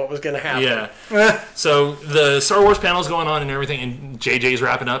idea what was going to happen. Yeah. So the Star Wars panel's going on and everything, and JJ's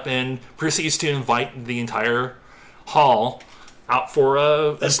wrapping up and proceeds to invite the entire hall out for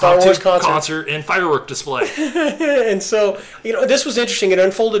a Star Wars concert and firework display. And so, this was interesting. It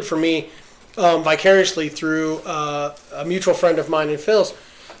unfolded for me vicariously through a mutual friend of mine and Phil's,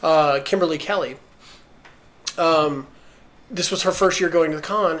 Kimberly Kelly. This was her first year going to the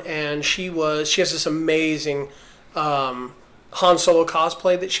con, and she has this amazing Han Solo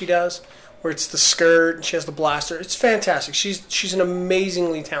cosplay that she does, where it's the skirt and she has the blaster. It's fantastic. She's an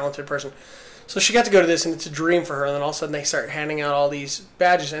amazingly talented person. So she got to go to this, and it's a dream for her. And then all of a sudden, they start handing out all these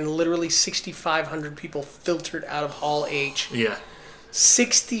badges, and literally 6,500 people filtered out of Hall H. Yeah.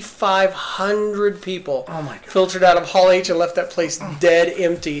 6,500 people filtered out of Hall H and left that place dead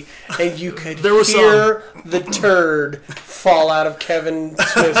empty, and you could hear the turd fall out of Kevin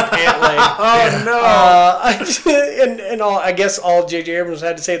Smith's pant leg. Oh no! I guess all J.J. Abrams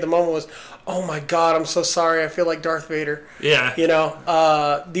had to say at the moment was, "Oh my God, I'm so sorry. I feel like Darth Vader." Yeah.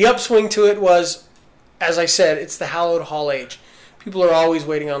 The upswing to it was, as I said, it's the hallowed Hall H. People are always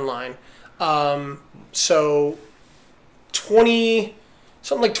waiting online. So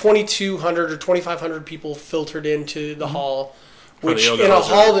 2,200 or 2,500 people filtered into the hall, which in a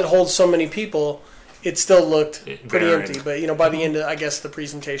hall that holds so many people, it still looked pretty empty. But by the end of, I guess, the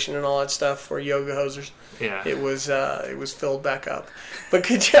presentation and all that stuff for yoga hosers, it was filled back up. But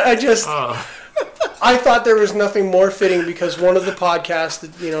I thought there was nothing more fitting because one of the podcasts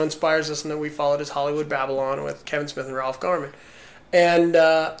that inspires us and that we followed is Hollywood Babylon with Kevin Smith and Ralph Garman, and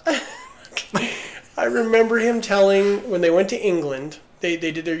I remember him telling when they went to England. They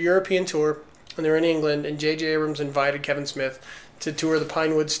did their European tour, and they were in England, and J.J. Abrams invited Kevin Smith to tour the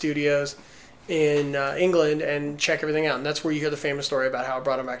Pinewood Studios in England and check everything out. And that's where you hear the famous story about how it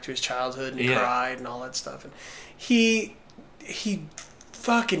brought him back to his childhood, and he cried and all that stuff. And he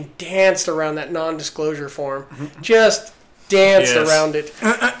fucking danced around that non-disclosure form. Just danced around it.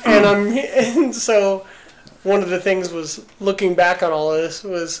 And so one of the things was, looking back on all of this,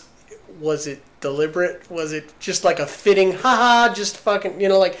 was it deliberate? Was it just like a fitting, just fucking,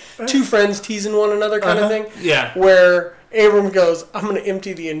 like two friends teasing one another kind of thing? Yeah. Where Abram goes, I'm going to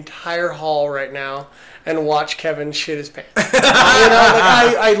empty the entire hall right now and watch Kevin shit his pants.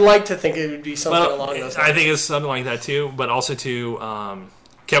 I like to think it would be something along those lines. I think it's something like that too, but also too,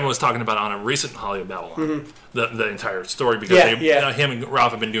 Kevin was talking about on a recent Hollywood Babylon, the entire story, because him and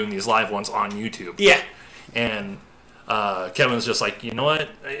Ralph have been doing these live ones on YouTube. Yeah. And Kevin was just like, you know what?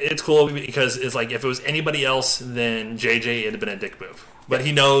 It's cool because it's like if it was anybody else, then JJ, it'd have been a dick move. But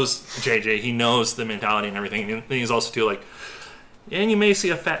he knows JJ, he knows the mentality and everything. And he's also too like, and you may see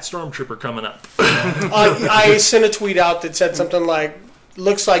a fat stormtrooper coming up. I sent a tweet out that said something like,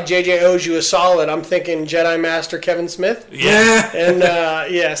 looks like JJ owes you a solid. I'm thinking Jedi Master Kevin Smith. Yeah.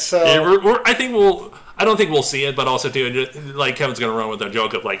 And so yeah, I don't think we'll see it, but also too, like Kevin's gonna run with a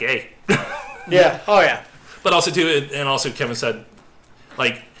joke of like, hey. Yeah. Oh yeah. But also too, and also Kevin said,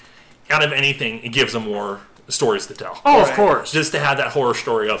 like, out of anything, it gives them more stories to tell. Oh, Right. of course. Just to have that horror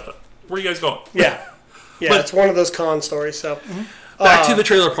story of where are you guys going? Yeah. Yeah, But- it's one of those con stories. So, Back to the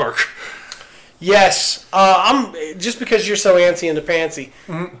trailer park. yes, I'm just because you're so antsy and pantsy.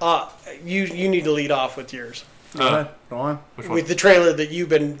 You need to lead off with yours, Go on. with the trailer that you've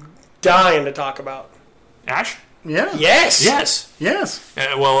been dying to talk about. Ash? Yeah. Yes. Yes. Yes.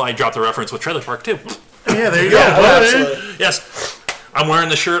 Well, I dropped the reference with trailer park too. Yeah, there you Yeah, go. oh, absolutely. Yes. I'm wearing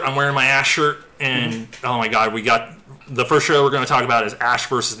the shirt. I'm wearing my Ash shirt. And, oh my God, we got... The first trailer we're going to talk about is Ash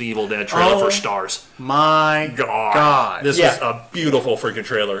versus the Evil Dead trailer for Stars. My God. This was a beautiful freaking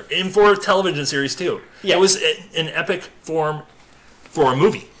trailer. And for a television series, too. Yeah. It was an epic form for a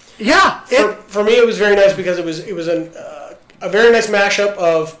movie. Yeah. For me, it was very nice because it was a very nice mashup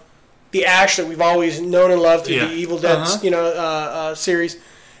of the Ash that we've always known and loved through Yeah. the Evil Dead series,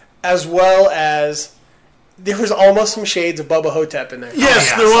 as well as there was almost some shades of Bubba Hotep in there.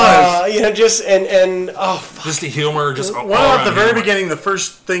 Yes, Oh, there was. Just and fuck. Just the humor, just all Well, at around the very humor. beginning, the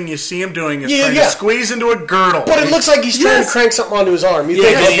first thing you see him doing is Yeah, trying yeah. to squeeze into a girdle. But it looks like he's trying to crank something onto his arm. You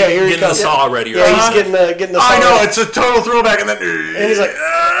think, Getting, okay, here he getting the comes. saw ready. Yeah, Right? he's getting the. I saw know, ready. it's a total throwback, and then... And he's like,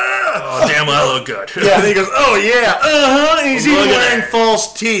 Oh, damn, I look good. Yeah. And he goes, oh, yeah, and he's even Look at wearing that.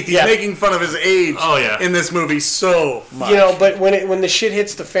 false teeth. He's Yeah. making fun of his age Oh, yeah. in this movie so much. But when the shit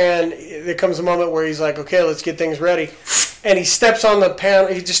hits the fan, there comes a moment where he's like, okay, let's get things ready. And he steps on the panel.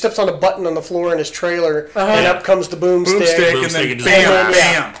 He just steps on the button on the floor in his trailer, and up comes the boomstick. Boomstick, and Boomstick then and just bam, blast.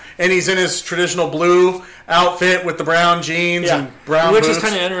 bam. And he's in his traditional blue outfit with the brown jeans Yeah. and brown Which boots. is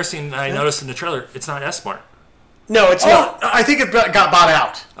kind of interesting. I noticed in the trailer, it's not S-Smart. No, it's Oh, not. I think it got bought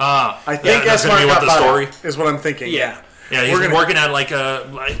out. I think that's gonna S-Mart be what got the bought story. out, is what I'm thinking. Yeah. Yeah, he's We're been gonna- working at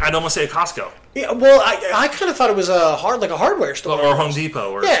I'd almost say a Costco Yeah, well, I kind of thought it was a hardware store. or Home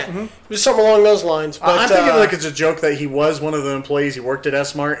Depot or Yeah, it was something along those lines. But, I'm thinking like it's a joke that he was one of the employees. He worked at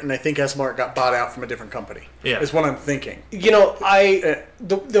S-Mart, and I think S-Mart got bought out from a different company. Yeah. Is what I'm thinking. What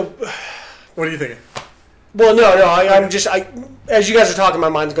are you thinking? I'm just as you guys are talking, my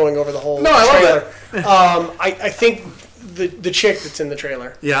mind's going over the whole No, I love trailer. I think the chick that's in the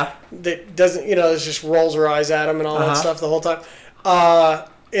trailer Yeah. that doesn't, just rolls her eyes at him and all that Uh-huh. stuff the whole time,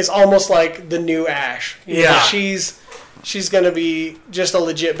 is almost like the new Ash. You know, Yeah. she's going to be just a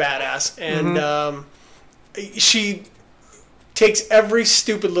legit badass, and she takes every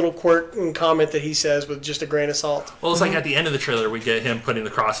stupid little quirk and comment that he says with just a grain of salt. Well, it's like at the end of the trailer, we get him putting the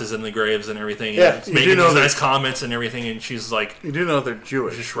crosses in the graves and everything. Yeah, and you making do know these that- nice comments and everything, and she's like, You do know they're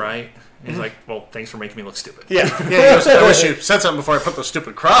Jewish. "Just right." And he's like, "Well, thanks for making me look stupid." Yeah, Yeah, I wish you said something before I put those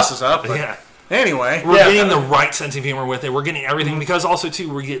stupid crosses up. But Yeah. anyway. We're Yeah. getting the right sense of humor with it. We're getting everything because also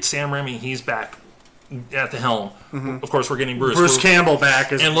too we get Sam Raimi. He's back at the helm. Of course, we're getting Bruce. Bruce Campbell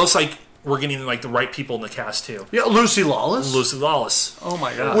back. As, and it looks like we're getting like the right people in the cast too. yeah, Lucy Lawless. Lucy Lawless. Oh,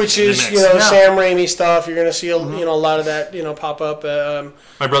 my God. which The is mix. Yeah. Yeah. Sam Raimi stuff. You're going to see a lot of that pop up.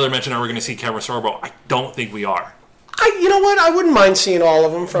 My brother mentioned we're going to see Kevin Sorbo. I don't think we are, You know what? I wouldn't mind seeing all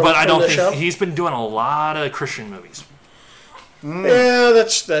of them from. but I from don't the think show. he's been doing a lot of Christian movies. Yeah,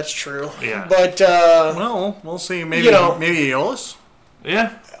 that's true. Yeah. But Well, we'll see. Maybe maybe Aeolus.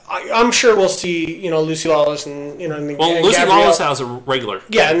 Yeah. I'm sure we'll see Lucy Lawless and and Well, and Lucy Gabrielle. Lawless has a regular.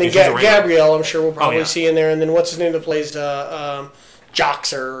 Yeah, and then She's a regular. Gabrielle, I'm sure we'll probably yeah. see in there. And then what's his name that plays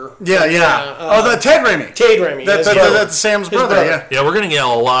Joxer? Yeah, yeah. the Ted Raimi. Ted Raimi. That's Sam's His brother, brother. yeah. Yeah, we're going to get a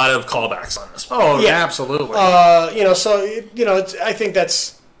lot of callbacks on this. Oh, Yeah. absolutely. I think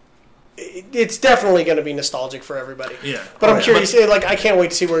it's definitely going to be nostalgic for everybody. Yeah. But I'm Right. curious. I can't wait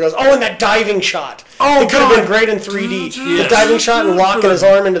to see where it goes. Oh, and that diving shot. Oh, it could have God. been great in 3D. Yes. The diving shot and locking his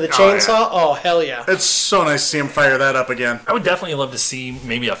arm into the Oh, yeah. chainsaw. Oh, hell yeah. It's so nice to see him fire that up again. I would definitely love to see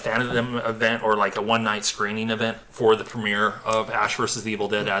maybe a Fandom event or like a one-night screening event for the premiere of Ash vs. the Evil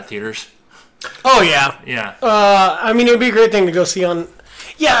Dead at theaters. Oh yeah. Yeah. It would be a great thing to go see on.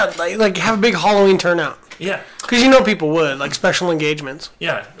 Yeah, like have a big Halloween turnout. Yeah. Because people would, like special engagements.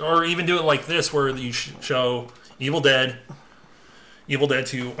 Yeah. Or even do it like this where you show Evil Dead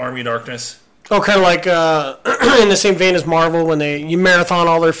 2, Army of Darkness. Oh, kind of like in the same vein as Marvel when you marathon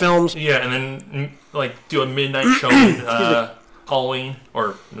all their films. Yeah, and then like do a midnight showing Halloween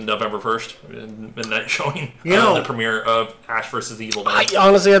or November 1st, midnight showing the premiere of Ash vs. the Evil Dead.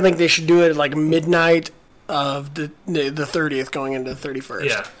 I think they should do it at like midnight of the 30th going into the 31st.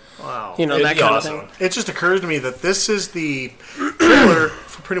 Yeah. Wow. That It'd be kind awesome. of thing. It just occurs to me that this is the trailer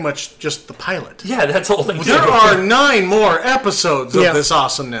for pretty much just the pilot. Yeah, that's the whole thing. There are 9 more episodes of Yeah. this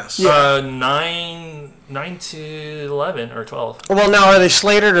awesomeness. 9 to 11 or 12. Well, now are they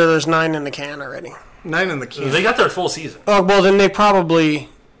slated or there's 9 in the can already? 9 in the can. They got their full season. Oh, well, then they probably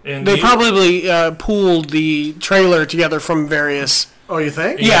And They probably pooled the trailer together from various. Oh, you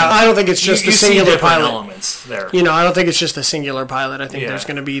think? Yeah, I don't think it's just you a see singular different pilot. elements there. I don't think it's just a singular pilot. I think Yeah. there's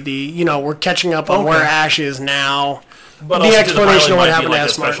going to be we're catching up on Okay. where Ash is now. But the also explanation of what might be happened like to a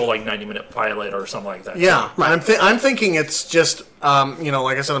Asmar. special 90-minute pilot or something like that. Yeah, So, I'm thinking it's just,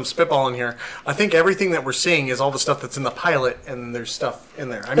 like I said, I'm spitballing here. I think everything that we're seeing is all the stuff that's in the pilot, and there's stuff in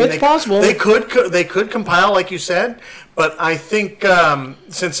there. I mean, It's possible. They could compile, like you said, but I think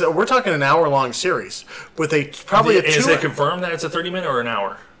since we're talking an hour-long series with probably a is 2 it confirmed that it's a 30-minute or an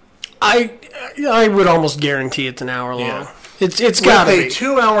hour? I would almost guarantee it's an hour long. Yeah. It's got to with a be.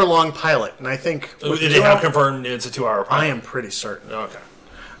 2-hour-long pilot, and I think with Did the they 2 have hour- confirmed it's a 2-hour pilot? I am pretty certain. Okay.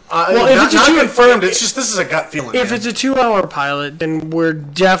 Well, if not, it's a not 2 confirmed. It's just this is a gut feeling. If man. it's a 2-hour pilot, then we're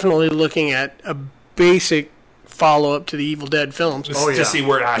definitely looking at a basic follow-up to the Evil Dead films. Just Oh, yeah. to see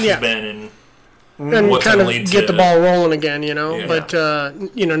where Ash Yeah. has been and and what's kind gonna of lead get to- the ball rolling again, Yeah. But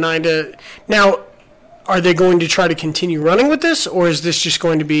 9 to now. Are they going to try to continue running with this, or is this just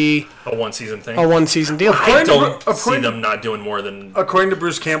going to be a one-season thing. a one-season deal? I don't see according to- them not doing more than... According to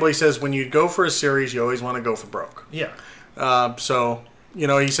Bruce Campbell, he says when you go for a series, you always want to go for broke. Yeah. So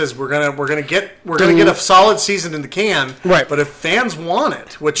he says we're gonna get a solid season in the can, Right. But if fans want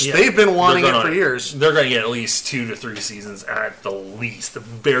it, which Yeah. they've been wanting They're it gonna- for years, They're going to get at least 2 to 3 seasons at the least, the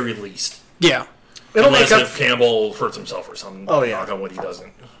very least. Yeah, it'll Unless make up. if Campbell hurts himself or something. Oh, yeah. Knock on wood, he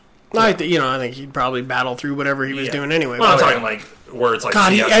doesn't. I think he'd probably battle through whatever he was Yeah. doing anyway. Well, I'm but- talking like where it's like...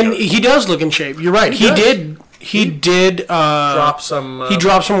 God, he does look in shape. You're right. He does. did. He did. Drop some. He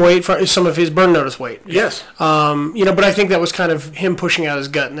dropped some weight from some of his burn notice weight. Yes. But I think that was kind of him pushing out his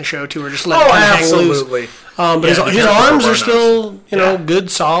gut in the show too, or just letting Oh, it kind of hang loose. absolutely. But Yeah, his the arms character are burn still, Yeah. good,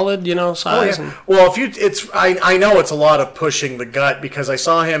 solid, Oh, size. yeah. And, Well, I know it's a lot of pushing the gut because I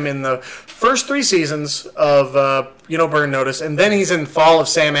saw him in the first 3 seasons of Burn Notice, and then he's in Fall of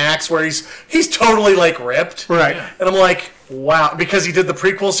Sam Axe where he's totally like ripped, Right. And I'm like, wow, because he did the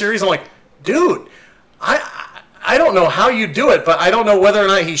prequel series. I'm like, dude, I don't know how you do it, but I don't know whether or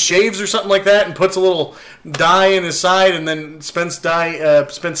not he shaves or something like that and puts a little dye in his side and then spends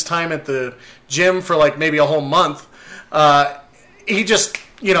time at the gym for like maybe a whole month. He just,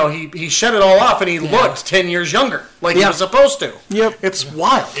 he shed it all off and he looked 10 years younger, like he Yeah. was supposed to. Yep. It's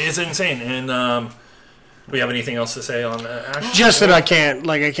wild. It's insane. And we have anything else to say on Ash? just that I can't.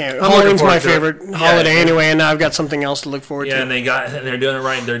 looking Halloween's my forward to it. favorite holiday anyway, and now I've got something else to look forward Yeah, to. and they're doing it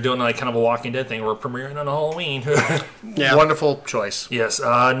right. They're doing like kind of a Walking Dead thing. We're premiering on Halloween. Yeah. Wonderful choice. Yes.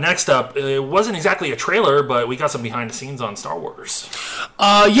 Next up, it wasn't exactly a trailer, but we got some behind the scenes on Star Wars. We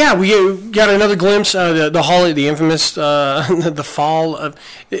got another glimpse of the infamous, the fall of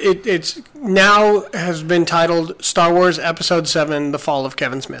it. It's now has been titled Star Wars Episode 7: The Fall of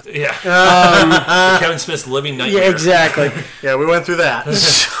Kevin Smith. Yeah. Kevin Smith's Living Nightmare. Yeah, exactly. Yeah, we went through that.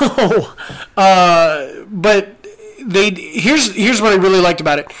 So, but here's what I really liked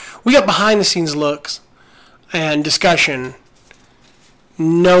about it. We got behind the scenes looks and discussion.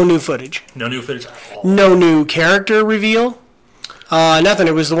 No new footage. No new footage at all. No new character reveal. Nothing.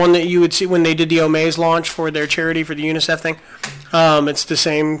 It was the one that you would see when they did the Omaze launch for their charity for the UNICEF thing. It's the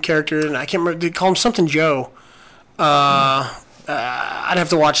same character, and I can't remember. They call him something Joe. I'd have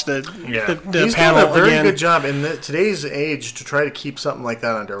to watch the He's panel doing a very again. good job in today's age to try to keep something like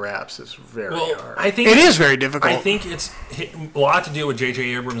that under wraps is very Well, hard. I think It is very difficult. I think it's a lot to do with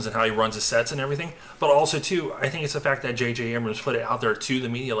J.J. Abrams and how he runs his sets and everything, but also too, I think it's the fact that J.J. Abrams put it out there to the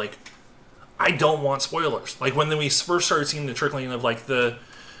media, like, I don't want spoilers. Like when we first started seeing the trickling of like the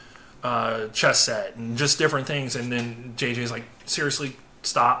chess set and just different things, and then J.J.'s like, seriously,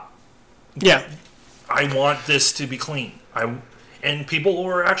 stop. Yeah. I want this to be clean. And people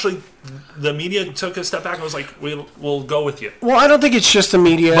were actually, the media took a step back and was like, we'll go with you. Well, I don't think it's just the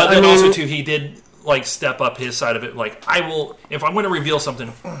media. But I then mean, also too, he did like step up his side of it. Like, I will, if I'm going to reveal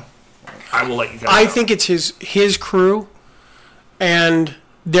something, I will let you guys I know. think it's his crew and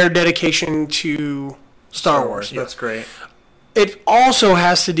their dedication to Star Wars. That's great. It also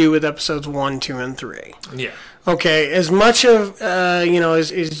has to do with episodes 1, 2, and 3. Yeah. Okay, as much of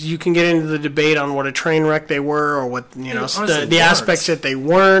as you can get into the debate on what a train wreck they were, or what honestly, the they aspects aren't. that they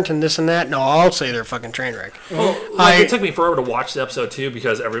weren't, and this and that. No, I'll say they're a fucking train wreck. Well, it took me forever to watch the episode too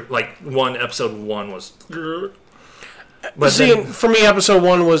because episode one was. But See, then, for me, episode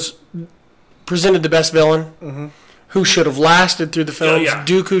 1 was presented the best villain, who should have lasted through the films. yeah.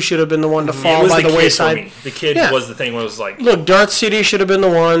 Dooku should have been the one to it fall was by the the kid wayside. for me. The kid Yeah. was the thing. Was like, Look, Darth Sidious should have been the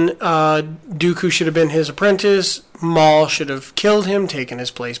one. Dooku should have been his apprentice. Maul should have killed him, taken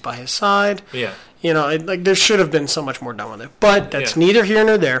his place by his side. yeah. There should have been so much more done with it. But that's Yeah. neither here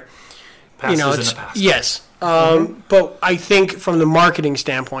nor there. Past is in it's the past. yes. But I think from the marketing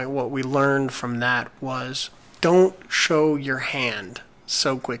standpoint, what we learned from that was don't show your hand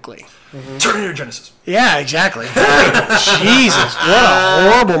so quickly. Terminator Genesis. Yeah, exactly. Jesus, what a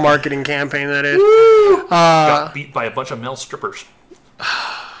horrible marketing campaign that is. Got beat by a bunch of male strippers.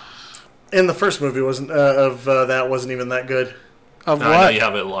 And the first movie that wasn't even that good. Of Now, I know what? you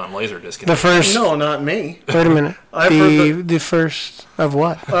have it on Laserdisc. The first. No, not me. Wait a minute. I've heard The first of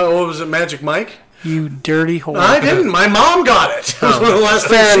what? What was it, Magic Mike? You dirty whore. I didn't. My mom got it. It was one of the last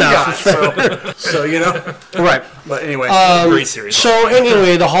Fair things she enough. got. So you know. Right. But anyway. Great series. So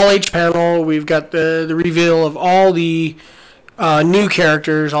anyway, the Hall H panel, we've got the reveal of all the new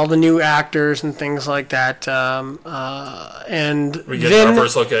characters, all the new actors, and things like that. And we get then, our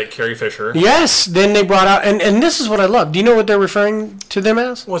first look at Carrie Fisher. yes, then they brought out, and this is what I love. Do you know what they're referring to them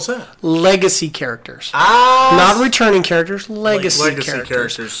as? What's that? Legacy characters. Ah, Not returning characters, legacy, legacy characters.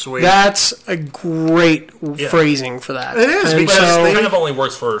 characters. Sweet. That's a great phrasing for that. It is, And because so, It kind of only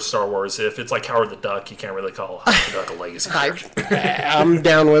works for Star Wars. If it's like Howard the Duck, you can't really call Howard the Duck a legacy character. I'm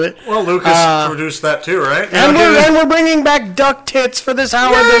down with it. Well, Lucas produced that too, right? And we're bringing back Duck Tits for this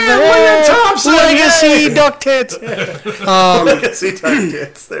hour. William Thompson, Legacy yay! Duck Tits. Legacy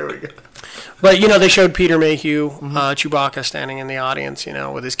Tits. There we go. But, they showed Peter Mayhew, Chewbacca, standing in the audience,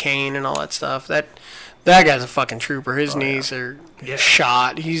 with his cane and all that stuff. That guy's a fucking trooper. His knees are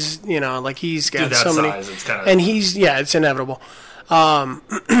shot. He's, he's got Dude, that so many. size, it's kind of... And it's inevitable.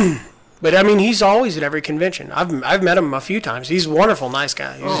 But, he's always at every convention. I've met him a few times. He's a wonderful, nice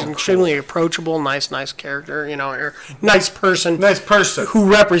guy. He's an extremely approachable, nice character, or nice person. Nice person.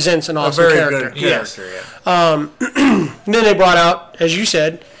 Who represents an awesome Very character. good Yes. character, yeah. And then they brought out, as you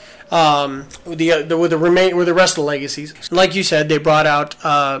said, with the rest of the legacies. Like you said, they brought out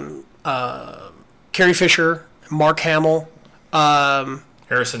Carrie Fisher, Mark Hamill.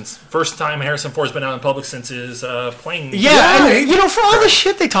 First time Harrison Ford's been out in public since his plane. Yeah, and for all the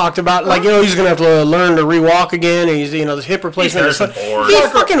shit they talked about, like he's gonna have to learn to re-walk again. And he's the hip replacement. He's Harrison Ford. He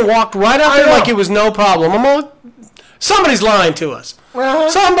fucking walked right out there like it was no problem. Somebody's lying to us.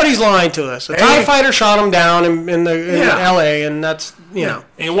 Somebody's lying to us. A TIE fighter shot him down in L.A. and that's And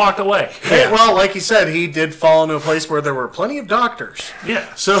he walked away. Hey, well, like you said, he did fall into a place where there were plenty of doctors.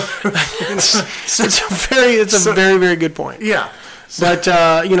 Yeah. So it's a very, very good point. yeah. But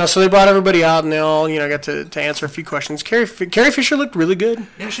so they brought everybody out and they all got to answer a few questions. Carrie Fisher looked really good.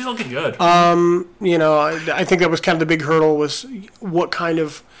 Yeah, she's looking good. I think that was kind of the big hurdle was what kind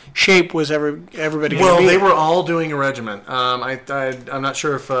of shape was everybody going to be. Well, they were all doing a regimen. I'm not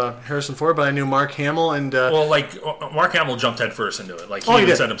sure if Harrison Ford, but I knew Mark Hamill and. Mark Hamill jumped head first into it. Like he he even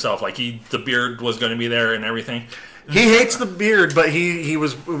did. said himself, like the beard was going to be there and everything. He hates the beard, but he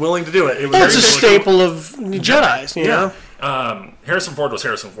was willing to do it. It was That's a very staple of Jedis, you know? Harrison Ford was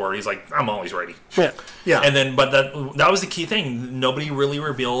Harrison Ford. He's like, I'm always ready. Yeah. Yeah. And then, but that was the key thing. Nobody really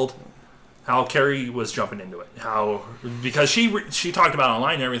revealed how Carrie was jumping into it. Because she talked about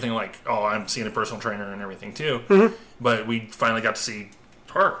online and everything, like, oh, I'm seeing a personal trainer and everything too. Mm-hmm. But we finally got to see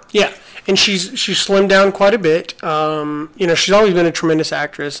her. Yeah, and she's slimmed down quite a bit. She's always been a tremendous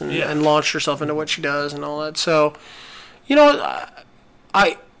actress and launched herself into what she does and all that. So,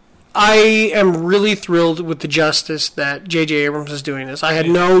 I am really thrilled with the justice that J.J. Abrams is doing this. I had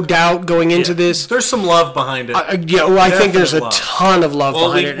no doubt going into this. There's some love behind it. I think there's a ton of love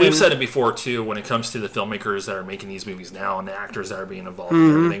behind it. We've said it before, too, when it comes to the filmmakers that are making these movies now and the actors that are being involved in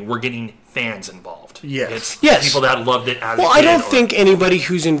everything. We're getting fans involved. Yes. Yes. People that loved it as a Well, kid. I don't think anybody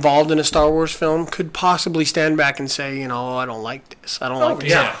who's involved in a Star Wars film could possibly stand back and say, I don't like this. I don't like this.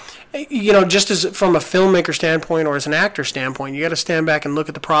 Yeah. Just as from a filmmaker standpoint or as an actor standpoint, you got to stand back and look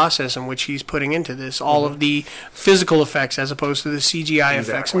at the process in which he's putting into this, all of the physical effects as opposed to the CGI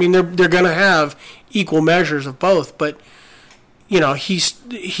effects. I mean, they're going to have equal measures of both, but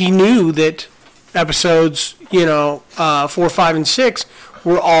he knew that episodes 4, 5, and 6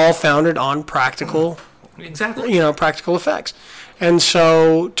 were all founded on practical, practical effects, and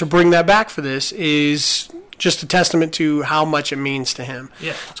so to bring that back for this is just a testament to how much it means to him.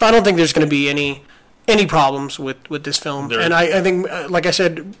 Yeah. So I don't think there's going to be any problems with this film. And I think, like I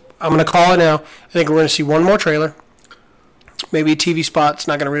said, I'm going to call it now. I think we're going to see one more trailer. Maybe a TV spot. It's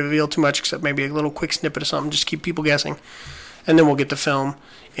not going to reveal too much except maybe a little quick snippet of something just to keep people guessing. And then we'll get the film.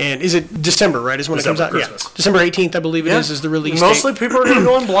 And is it December, right? Is when December, it comes out? Christmas. Yeah. December 18th, I believe it is the release Mostly date. people are going to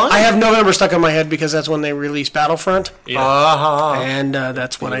go in blind. I have November stuck in my head because that's when they release Battlefront. Yeah. And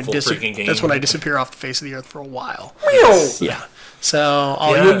that's when Beautiful freaking game. that's when I disappear off the face of the earth for a while. Yes. Yeah. So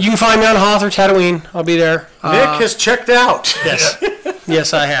Yeah. you can find me on Hoth or Tatooine. I'll be there. Nick has checked out. Yes.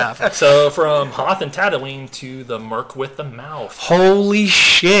 Yes, I have. So from Hoth and Tatooine to the Merc with the Mouth. Holy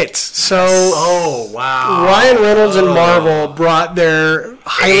shit! So Oh, wow. Ryan Reynolds and Marvel brought their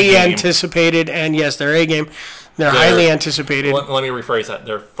highly A-game. anticipated, and yes, their A game. They're highly anticipated. Let me rephrase that.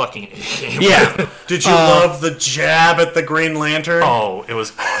 They're fucking A-game. Yeah. Did you love the jab at the Green Lantern? Oh, it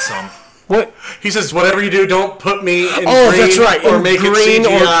was awesome. What? He says, whatever you do, don't put me in Oh, green that's right. or in make green it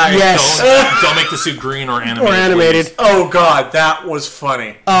CGI. or yes, Don't make the suit green or animated. or animated. please. Oh, God, that was funny.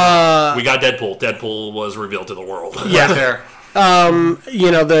 We got Deadpool. Deadpool was revealed to the world. Yeah. Right there.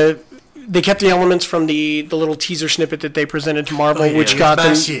 You know they kept the elements from the little teaser snippet that they presented to Marvel, which it's got my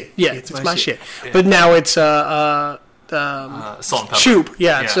them. shit. Yeah, It's it's my my shit. shit. But now it's Salt and pepper. Shoop.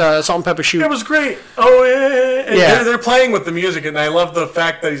 Yeah, it's salt and pepper Shoop. It was great. Oh, yeah. And Yeah. they're playing with the music, and I love the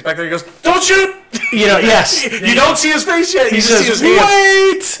fact that he's back there. He goes, don't shoot! You know, yes. You don't see his face yet. You He just see says, his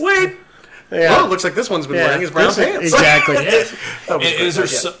hands. Wait! Yeah. Well, it looks like this one's been wearing his brown pants. Exactly. Yeah. That was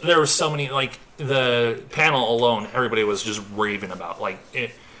great. There were so many, like, the panel alone, everybody was just raving about. Like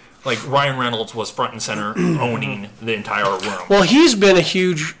Ryan Reynolds was front and center owning the entire room. Well, he's been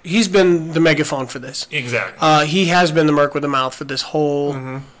the megaphone for this. Exactly. He has been the Merc with the Mouth for this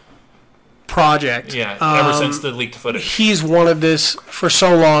whole project. Yeah, ever since the leaked footage. He's wanted this for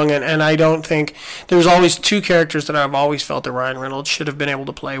so long, and I don't think there's always two characters that I've always felt that Ryan Reynolds should have been able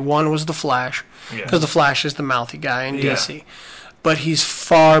to play. One was the Flash, Yeah. because the Flash is the mouthy guy in Yeah. DC, but he's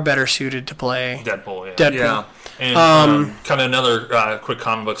far better suited to play Deadpool, yeah. Deadpool. Yeah. And kind of another quick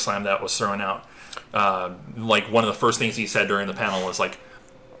comic book slam that was thrown out. Like, one of the first things he said during the panel was, like,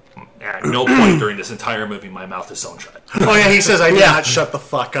 at no point during this entire movie my mouth is sewn shut. Oh, yeah, he says, I did not shut the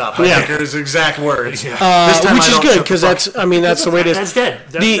fuck up. I think are his exact words. Yeah. This time Which I is don't good shut because the fuck that's the way it is. That's dead.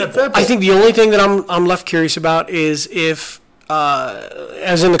 That's Deadpool. I think the only thing that I'm left curious about is if,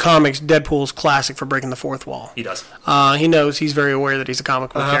 as in the comics, Deadpool's classic for breaking the fourth wall. He does. He knows, he's very aware that he's a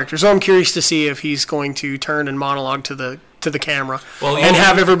comic book character. So I'm curious to see if he's going to turn and monologue to the camera and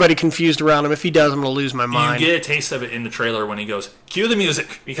have everybody confused around him. If he does, I'm going to lose my You mind. get a taste of it in the trailer when he goes, cue the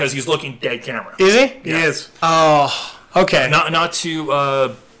music, because he's looking dead camera. Is he? He is. Okay. Not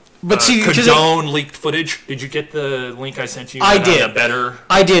to but see, 'cause condone leaked footage. Did you get the link I sent you? I that did. had a better.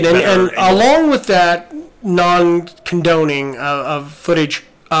 I did, and better angle? along with that non-condoning of footage,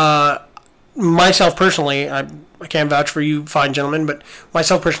 myself personally, I can't vouch for you fine gentlemen, but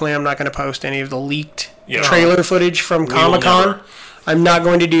myself personally, I'm not going to post any of the leaked trailer footage from will Comic-Con. never. I'm not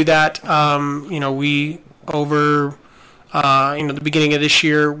going to do that. We over the beginning of this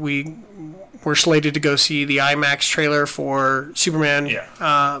year, we were slated to go see the IMAX trailer for Superman,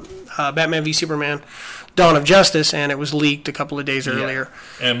 Batman v Superman, Dawn of Justice, and it was leaked a couple of days earlier.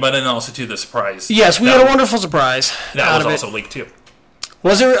 But then also to the surprise. Yes, we had a wonderful surprise That out was of also it. leaked too.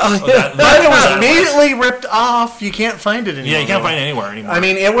 Was it? That But it was was- immediately ripped off. You can't find it anymore. Yeah, you can't find it anywhere anymore. I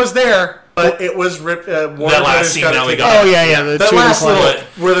mean, it was there, but it was ripped. that last scene that we got. Oh yeah. The That two last decline. little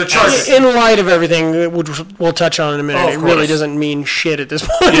where the charts. In light of everything, which we'll touch on in a minute, Oh, it of really course. doesn't mean shit at this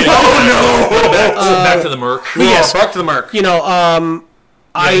point. Back to the Merc. Yes. Back to the Merc. You know,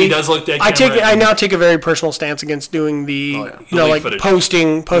 he does look dead. I now take a very personal stance against doing the The leak like footage.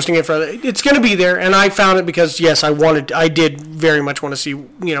 posting it for it's going to be there, and I found it because yes, I did very much want to see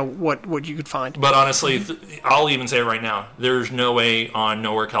what you could find. But honestly, I'll even say it right now. There's no way on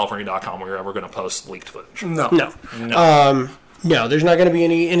nowherecalifornia.com we're ever going to post leaked footage. No. No, there's not going to be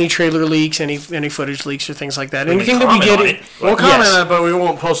any trailer leaks, any footage leaks or things like that. We Anything may that we comment get, on it, We'll but- comment Yes. on it, but we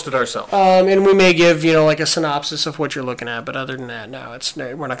won't post it ourselves. and we may give like a synopsis of what you're looking at. But other than that, no,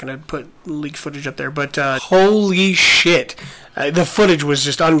 we're not going to put leaked footage up there. But holy shit, the footage was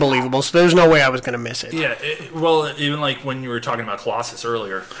just unbelievable. So there's no way I was going to miss it. Yeah, well, even like when you were talking about Colossus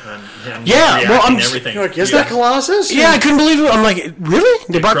earlier, and him Yeah, reacting well, I'm and just- everything. You're like, is that Colossus? Yeah, I couldn't believe it. I'm like, really?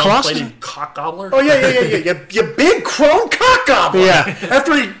 They brought Colossus? Chrome-plated cock gobbler? Oh yeah. You big chrome cock gobbler. Yeah.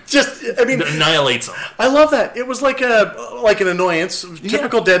 After he just, I mean, Annihilates them. I love that. It was like an annoyance,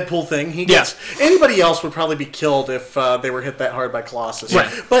 typical Deadpool thing. He gets Yeah. anybody else would probably be killed if they were hit that hard by Colossus. Right.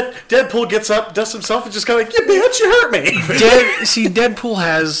 But Deadpool gets up, dusts himself, and just kind of like, yeah, bitch, you hurt me. Deadpool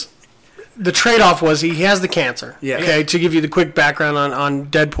has the trade-off was he has the cancer. Yeah. Okay, to give you the quick background on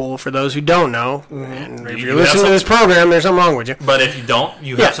Deadpool for those who don't know, and if You you're have listening to some- this program, there's something wrong with you. But if you don't,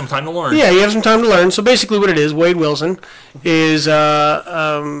 you Yeah. have some time to learn. Yeah, you have some time to learn. So basically, what it is, Wade Wilson is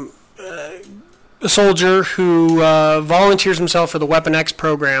a soldier who volunteers himself for the Weapon X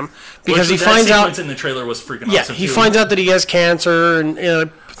program because he That finds sequence out. in the trailer was freaking Yeah, awesome. he too. finds out that he has cancer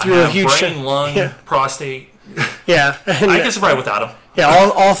and through a huge brain, lung, Yeah, prostate. yeah. And, I can survive without him. yeah,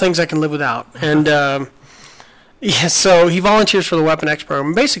 all things I can live without. And yeah, so he volunteers for the Weapon X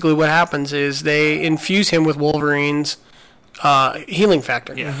program. Basically, what happens is they infuse him with Wolverine's healing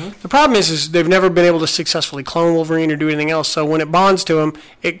factor. Yeah. Mhm. The problem is they've never been able to successfully clone Wolverine or do anything else. So when it bonds to him,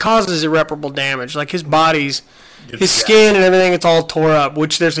 it causes irreparable damage. Like his body's, his skin and everything, it's all tore up.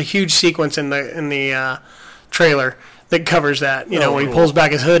 Which there's a huge sequence in the trailer that covers that. You know, when he pulls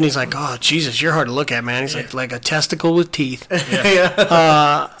back his hood and he's like, "Oh Jesus, you're hard to look at, man." He's like a testicle with teeth.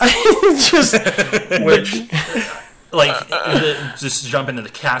 Just Which, like, just to jump into the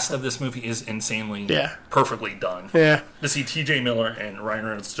cast of this movie is insanely, perfectly done. Yeah. To see T.J. Miller and Ryan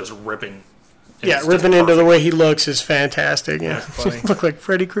Reynolds just ripping. Ripping into the way he looks is fantastic. Yeah, look like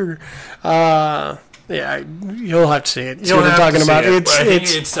Freddy Krueger. You'll have to see it. See what I'm talking about. I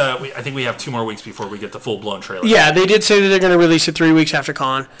think we have 2 more weeks before we get the full blown trailer. Yeah, they did say that they're going to release it 3 weeks after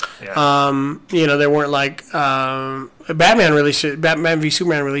con. Yeah. They weren't like Batman released it. Batman v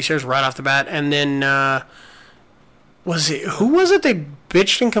Superman released theirs right off the bat, and then who was it? They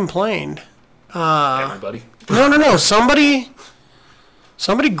bitched and complained. Everybody. No.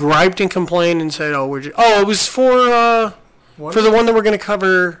 Somebody griped and complained and said, it was for the one that we're going to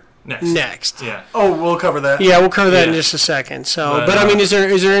cover next. Yeah. Oh, we'll cover that. Yeah, we'll cover that in just a second. So, but I mean, is there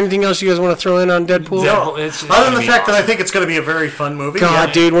anything else you guys want to throw in on Deadpool? No. Other than the fact that I think it's going to be a very fun movie.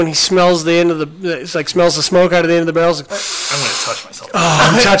 God, dude, when he smells the end of smells the smoke out of the end of the barrel. Like, I'm going to touch myself. Oh,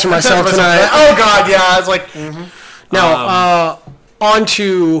 I'm touching myself tonight. Oh God, yeah. It's like. Now, on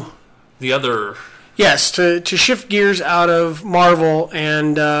to the other. Yes, to shift gears out of Marvel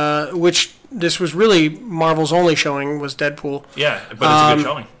and which this was really Marvel's only showing was Deadpool. Yeah, but it's a good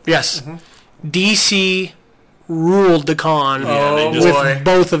showing. Yes. DC ruled the con with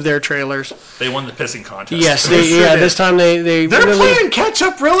both of their trailers. They won the pissing contest. Yes, this time they're playing catch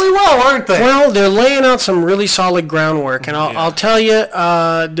up really well, aren't they? Well, they're laying out some really solid groundwork, and I'll tell you,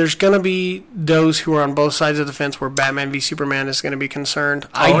 there's going to be those who are on both sides of the fence where Batman v Superman is going to be concerned.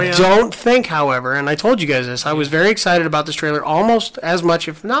 I don't think, however, and I told you guys this, I was very excited about this trailer, almost as much,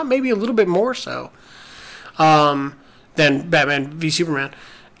 if not maybe a little bit more so, than Batman v Superman.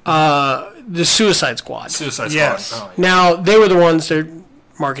 The Suicide Squad. Yes. Oh, yeah. Now, they were the ones that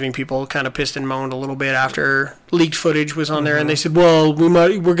marketing people kind of pissed and moaned a little bit after leaked footage was on there, and they said, well,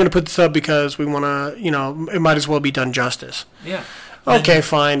 we're going to put this up because we want to, it might as well be done justice. Yeah. Okay,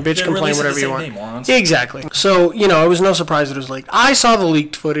 fine. Bitch, complain whatever you want. Exactly. So, it was no surprise that it was leaked. I saw the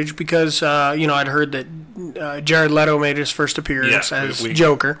leaked footage because, I'd heard that Jared Leto made his first appearance as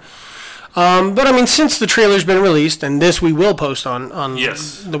Joker. But I mean, since the trailer's been released, and this we will post on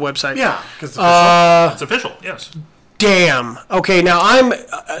the website. Yeah, because it's official. Yes. Damn. Okay, now I'm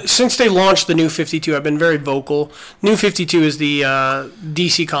since they launched the New 52, I've been very vocal. New 52 is the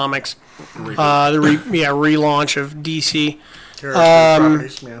DC Comics, relaunch of DC.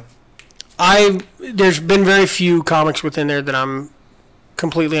 There's been very few comics within there that I'm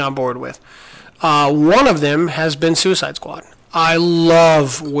completely on board with. One of them has been Suicide Squad. I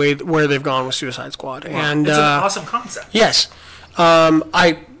love where they've gone with Suicide Squad, and it's an awesome concept. Yes,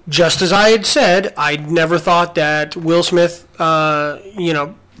 just as I had said, I never thought that Will Smith, playing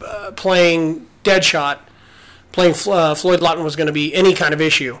Deadshot, playing Floyd Lawton was going to be any kind of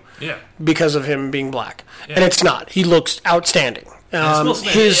issue. Yeah. Because of him being black, and it's not. He looks outstanding.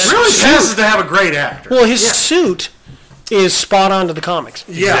 His really passes to have a great actor. Well, his suit is spot on to the comics.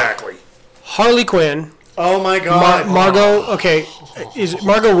 Yeah. Exactly. Harley Quinn. Oh my God. Margot. Okay, is it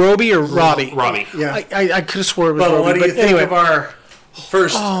Margot Robbie or Robbie? Robbie. Yeah. I could have swore it was But Robbie. what do you think of our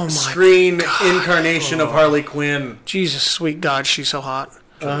first screen incarnation of Harley Quinn? Jesus, sweet God, she's so hot.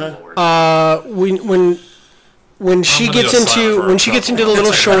 When she gets into the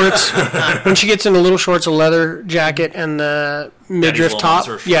little shorts, when she gets into little shorts, a leather jacket, and the midriff top,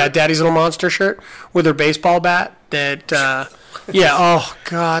 Daddy's Little Monster shirt with her baseball bat. Oh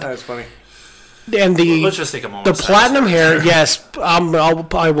God, that's funny. And let's just take a moment. The platinum hair, yes, I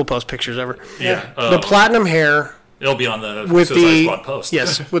will post pictures of her. Yeah, the platinum hair. It'll be on the with Suicide Squad post.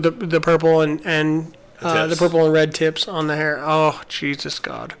 Yes, with the purple and the purple and red tips on the hair. Oh Jesus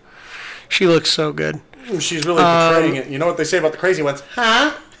God, she looks so good. She's really portraying it. You know what they say about the crazy ones?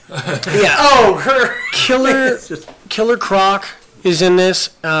 Huh? Yeah. Oh, her Killer Croc is in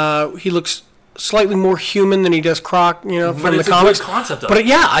this. He looks slightly more human than he does Croc, from the comics. A good concept but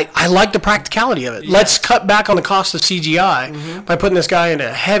I like the practicality of it. Yeah. Let's cut back on the cost of CGI by putting this guy into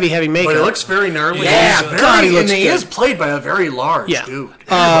heavy makeup. But it looks very gnarly. Yeah, God, he looks good. He is played by a very large dude.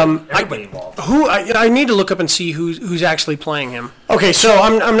 Everybody involved. I need to look up and see who's actually playing him. Okay, so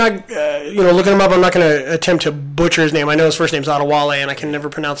I'm not looking him up. I'm not going to attempt to butcher his name. I know his first name's Adewale, and I can never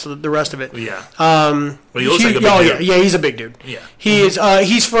pronounce the rest of it. Yeah. Well, he looks like a big dude. Yeah, he's a big dude. Yeah. He is.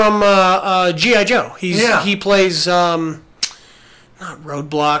 He's from G.I. Joe. He plays. not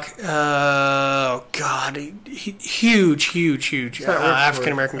Roadblock. Oh God, huge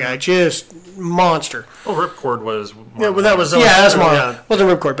African American guy, just monster. Oh, Ripcord was. Yeah, well, that was. Yeah, that's Marlon. Yeah. Wasn't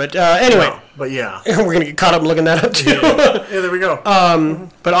Ripcord, but anyway. No, but yeah. We're gonna get caught up looking that up too. Yeah, there we go.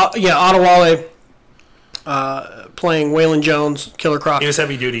 But yeah, Ottawale playing Waylon Jones, Killer Croc. He was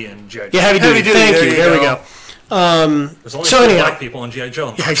heavy duty in G.I. Joe. Yeah, heavy duty. Thank you. There we go. There's only So two anyhow. black people in G.I.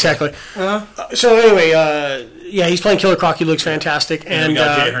 Joe. Yeah, exactly. So anyway, yeah, he's playing Killer Croc. He looks fantastic, And and we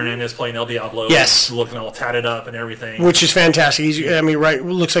got Jay Hernandez playing El Diablo. Yes. Looking all tatted up and everything. which is fantastic. Right,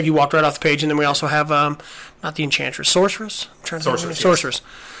 looks like he walked right off the page. And then we also have not the Enchantress, Sorceress. I'm trying to think of her name. Sorceress,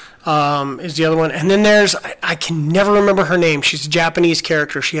 Sorceress is the other one. And then there's I can never remember her name. She's a Japanese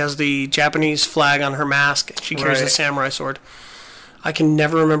character. She has the Japanese flag on her mask. She carries a Right. samurai sword. I can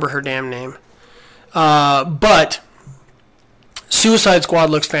never remember her damn name. But Suicide Squad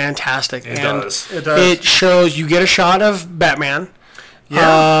looks fantastic. It and does. It does. It shows you get a shot of Batman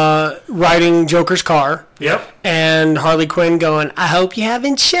Yeah. riding Joker's car. Yep. And Harley Quinn going, I hope you have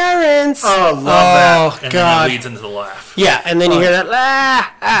insurance. Oh, love that. And then God. it leads into the laugh. Yeah, and then you hear that,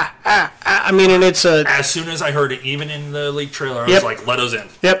 I mean, and it's a, As soon as I heard it, even in the leaked trailer, I Yep. was like, Leto's in.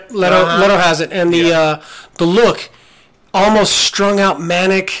 yep, Leto has it. And the look, almost strung out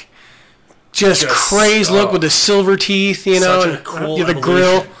manic, just crazed look with the silver teeth, you know, Such a and cool the evolution.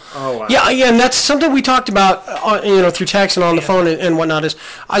 grill. Oh, wow. Yeah, and that's something we talked about, through text and on the phone and whatnot. Is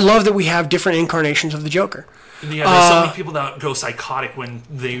I love that we have different incarnations of the Joker. Yeah, there's so many people that go psychotic when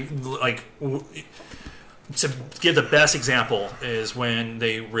they to give the best example is when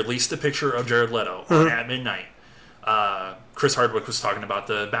they released a picture of Jared Leto at midnight. Chris Hardwick was talking about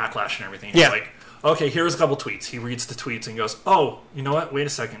the backlash and everything. Yeah. He's like, okay, here's a couple tweets. He reads the tweets and goes, oh, you know what? Wait a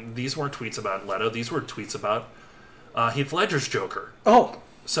second. These weren't tweets about Leto. These were tweets about Heath Ledger's Joker. Oh,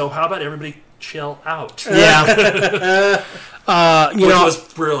 So how about everybody chill out? yeah. Which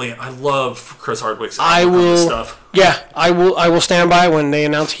was brilliant. I love Chris Hardwick's I on this will. stuff. Yeah, I will stand by when they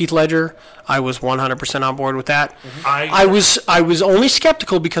announced Heath Ledger. I was 100% on board with that. I was only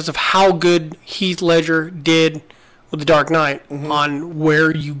skeptical because of how good Heath Ledger did with The Dark Knight on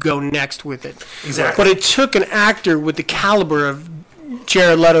where you go next with it. Exactly. But it took an actor with the caliber of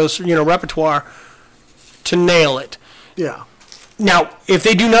Jared Leto's repertoire to nail it. Yeah. Now, if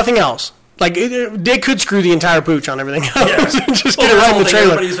they do nothing else, they could screw the entire pooch on everything else. Yeah. Just Well, get it that's right in the thing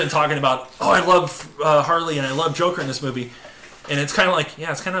trailer. Everybody's been talking about, oh, I love Harley and I love Joker in this movie. And it's kind of like,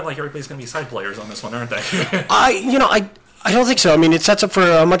 everybody's going to be side players on this one, aren't they? I don't think so. I mean, it sets up for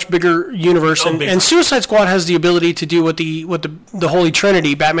a much bigger universe, Oh, big time. and Suicide Squad has the ability to do what the Holy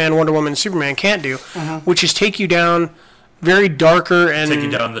Trinity, Batman, Wonder Woman, and Superman can't do, which is take you down very darker and Take you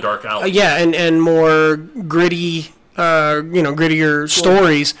down the dark alley. and more gritty, grittier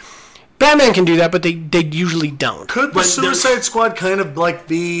stories. Batman can do that, but they usually don't. Could the But Suicide Squad kind of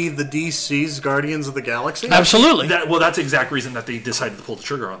be the DC's Guardians of the Galaxy? Absolutely. That's the exact reason that they decided to pull the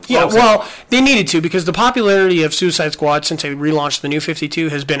trigger on this. Yeah, well, they needed to because the popularity of Suicide Squad since they relaunched the New 52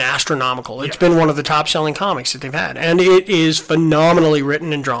 has been astronomical. It's been one of the top-selling comics that they've had, and it is phenomenally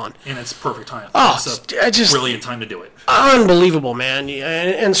written and drawn. And it's perfect time. Oh, it's I just- a brilliant time to do it. Unbelievable, man.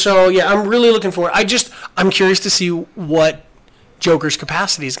 And so, yeah, I'm really looking forward. I'm curious to see what Joker's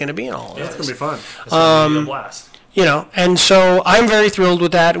capacity is going to be in all of Yeah, this. It's gonna be fun. It's going to be a blast. And so I'm very thrilled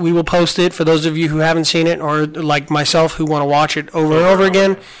with that. We will post it for those of you who haven't seen it or like myself who want to watch it over and over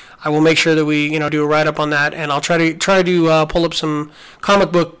again. I will make sure that we, do a write-up on that, and I'll try to pull up some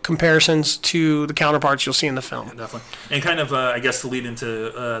comic book comparisons to the counterparts you'll see in the film. Definitely. And kind of, I guess, to lead into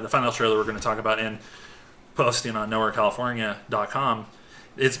the final trailer we're going to talk about and posting on NowhereCalifornia.com,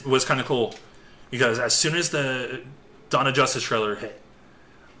 it was kind of cool because as soon as the Dawn of Justice trailer hit,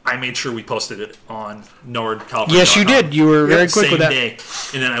 I made sure we posted it on NowhereCalifornia.com. Yes, you did. You were very quick Same with that. day.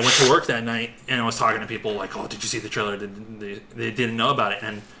 And then I went to work that night and I was talking to people like, oh, did you see the trailer? They didn't know about it.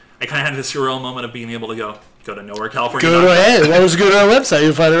 And I kind of had this surreal moment of being able to go to NowhereCalifornia.com. Go ahead. That was good on our website.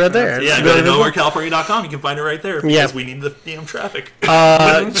 You'll find it right there. Yeah, It's go to available. NowhereCalifornia.com. You can find it right there because Yeah. we need the damn traffic.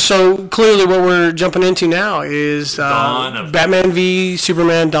 So clearly, what we're jumping into now is Dawn of- Batman v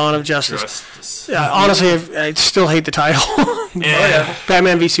Superman: Dawn of Justice. Justice. Honestly, I still hate the title. Yeah.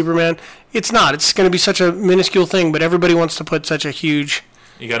 Batman v Superman. It's not. It's going to be such a minuscule thing, but everybody wants to put such a huge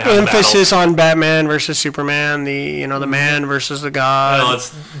You got to have emphasis on Batman versus Superman. The the man versus the god. Well,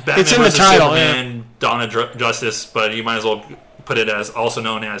 it's Batman It's in the versus title, Superman, Dawn of Justice, but you might as well put it as also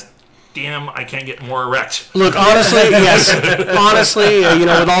known as damn, I can't get more erect. Look, honestly, yes. Honestly,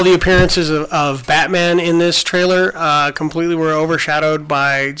 with all the appearances of Batman in this trailer, completely were overshadowed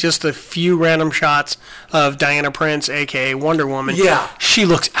by just a few random shots of Diana Prince, a.k.a. Wonder Woman. Yeah. She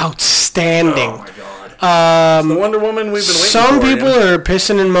looks outstanding. Oh my god. The Wonder Woman we've been waiting Some for. people are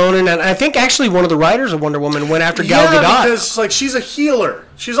pissing and moaning, and I think actually one of the writers of Wonder Woman went after Gal Gadot. Because like she's a healer.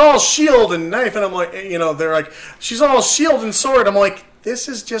 She's all shield and knife, and I'm like, they're like, she's all shield and sword. I'm like, this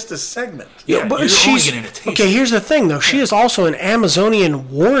is just a segment. Yeah, but you're only she's getting a taste. okay. Here's the thing, though. She is also an Amazonian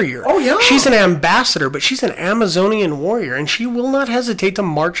warrior. Oh, yeah. She's an ambassador, but she's an Amazonian warrior, and she will not hesitate to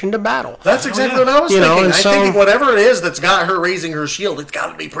march into battle. That's exactly what I was You know, thinking. and I so- think whatever it is that's got her raising her shield, it's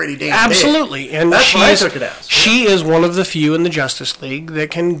got to be pretty damn Absolutely, big. and That's she what I is, took it as. she is one of the few in the Justice League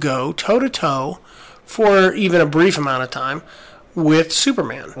that can go toe to toe for even a brief amount of time with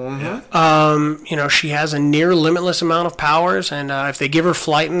Superman. She has a near limitless amount of powers, and if they give her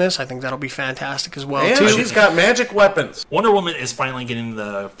flight in this, I think that'll be fantastic as well And too. she's got magic weapons. Wonder Woman is finally getting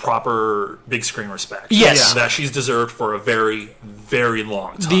the proper big screen respect. Yes. That she's deserved for a very, very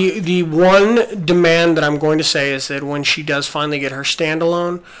long time. The one demand that I'm going to say is that when she does finally get her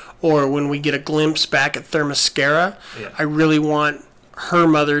standalone, or when we get a glimpse back at Themyscira, I really want her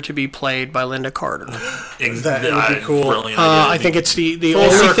mother to be played by Linda Carter. That would be cool. Brilliant I idea. think it's the Full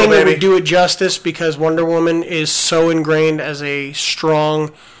only circle, thing that baby. would do it justice, because Wonder Woman is so ingrained as a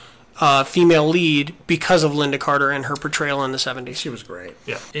strong female lead because of Linda Carter and her portrayal in the 70s. She was great.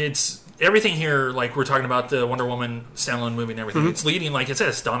 Yeah, it's everything here. Like we're talking about the Wonder Woman standalone movie and everything. It's leading, like it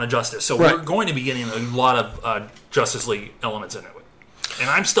says, Dawn of Justice. So Right. we're going to be getting a lot of Justice League elements in it. And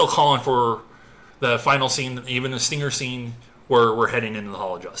I'm still calling for the final scene, even the stinger scene, where we're heading into the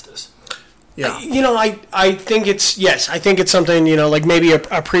Hall of Justice. Yeah. I think I think it's something, like maybe a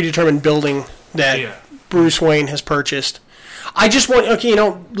predetermined building that Yeah. Bruce Wayne has purchased. I just want,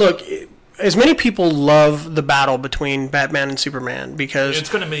 look, as many people love the battle between Batman and Superman, because It's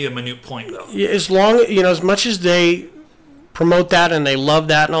going to be a minute point, though. as long, as much as they promote that and they love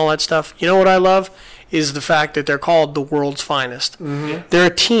that and all that stuff, you know what I love is the fact that they're called the world's finest. They're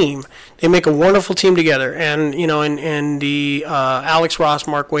a team. They make a wonderful team together. And, in the Alex Ross,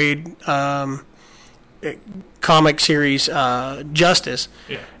 Mark Waid comic series Justice,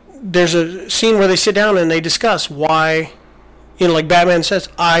 Yeah. there's a scene where they sit down and they discuss why, like Batman says,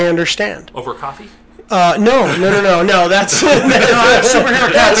 I understand. Over coffee? No, that's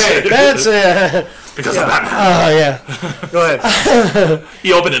Superhero Cafe. that's Because of Batman. yeah. Go ahead.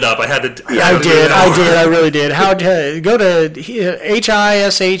 He opened it up. I had to. I really did. Go to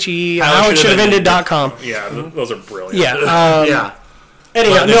HISHE howitshouldhaveended.com. Yeah, those are brilliant. Yeah. Yeah.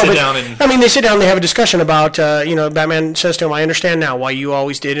 Anyhow, But they sit down and- they sit down and they have a discussion about, Batman says to him, I understand now why you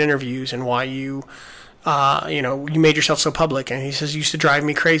always did interviews and why you, you made yourself so public. And he says, you used to drive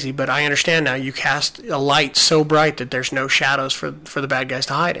me crazy, but I understand now. You cast a light so bright that there's no shadows for the bad guys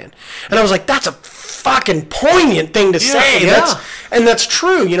to hide in. And I was like, that's a fucking poignant thing to say. yeah. That's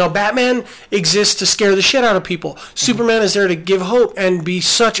true. Batman exists to scare the shit out of people. Superman is there to give hope and be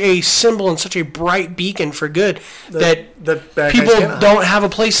such a symbol and such a bright beacon for good that bad guys people cannot. don't have a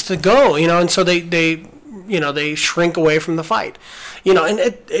place to go, and so they shrink away from the fight. And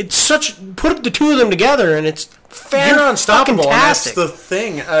it's such, put the two of them together and it's You're unstoppable, and that's fantastic. the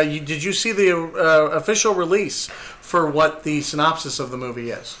thing. Did you see the official release for what the synopsis of the movie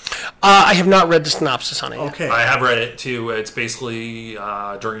is? I have not read the synopsis on it yet. Okay. I have read it too. It's basically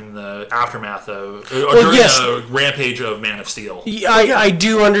during the aftermath of, yes. the rampage of Man of Steel. I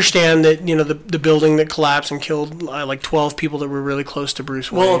do understand that, the building that collapsed and killed like 12 people that were really close to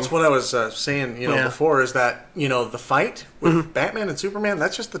Bruce Wayne. Well, it's what I was saying, Yeah. before, is that, the fight with Batman and Superman,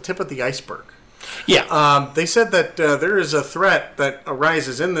 that's just the tip of the iceberg. yeah. They said that there is a threat that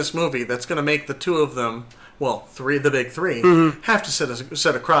arises in this movie that's going to make the two of them, the big three, have to set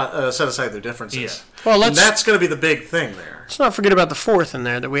aside their differences. Yeah. Well, and that's going to be the big thing there. Let's not forget about the fourth in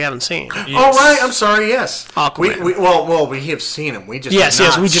there that we haven't seen. Oh, right. I'm sorry. Yes. Aquaman. We have seen him. We just Yes,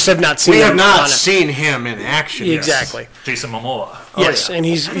 have not we just have not seen We him have not on it. seen him in action. yet. Exactly. Jason Momoa. Yes, yeah. and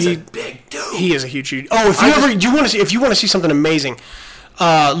he's Big dude. he is a huge dude. Oh, if you want to see something amazing,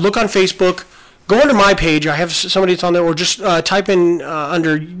 look on Facebook. Go onto my page. I have somebody that's on there, or just type in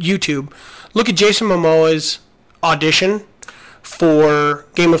under YouTube. Look at Jason Momoa's audition for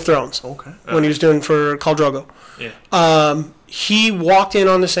Game of Thrones. Okay. When he was doing for Khal Drogo. Yeah. He walked in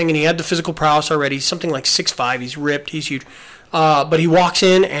on this thing and he had the physical prowess already. He's something like 6'5". He's ripped. He's huge. But he walks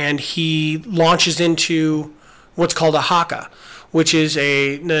in and he launches into what's called a haka, which is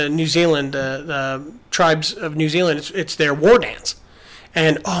the New Zealand, the tribes of New Zealand. It's their war dance.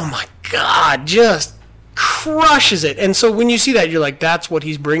 And, oh, my God, just crushes it. And so when you see that, you're like, that's what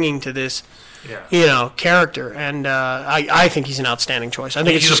he's bringing to this, character. And I think he's an outstanding choice. I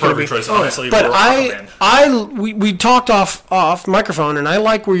think it's He's just a going to be... perfect choice, honestly. But for Aquaman. we talked off microphone, and I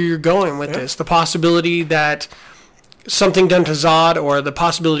like where you're going with this. The possibility that something done to Zod, or the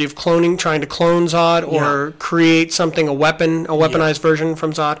possibility of trying to clone Zod, or create something, a weaponized version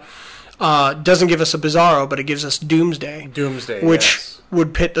from Zod. Doesn't give us a Bizarro, but it gives us Doomsday. Which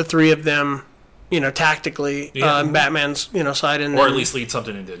would pit the three of them, tactically on Batman's, side. Or at least lead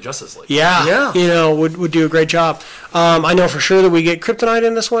something into Justice League. Yeah. Would do a great job. I know for sure that we get Kryptonite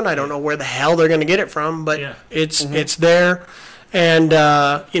in this one. I don't know where the hell they're going to get it from, but it's there. And,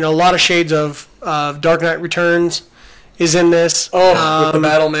 a lot of shades of Dark Knight Returns is in this. With the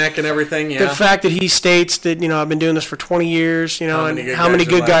battle mech and everything, The fact that he states that, I've been doing this for 20 years, how many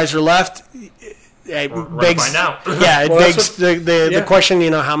good guys are left. It begs, find out. Yeah, it begs the question,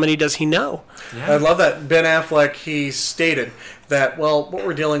 how many does he know? Yeah. I love that Ben Affleck, he stated that, what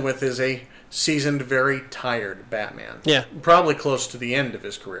we're dealing with is a seasoned, very tired Batman. Yeah. Probably close to the end of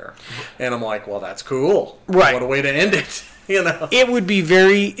his career. And I'm like, that's cool. Right. What a way to end it. It would be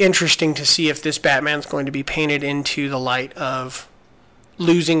very interesting to see if this Batman's going to be painted into the light of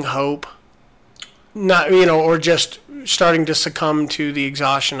losing hope, not or just starting to succumb to the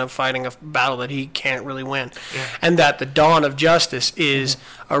exhaustion of fighting a battle that he can't really win, and that the dawn of justice is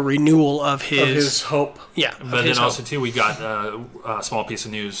a renewal of his hope. Yeah, but then also too, we got a small piece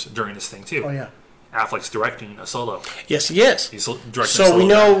of news during this thing too. Oh yeah. Affleck's directing a Solo. Yes, he is. He's directing so we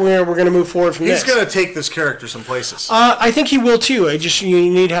know where we're going to move forward from this. He's going to take this character some places. I think he will too. You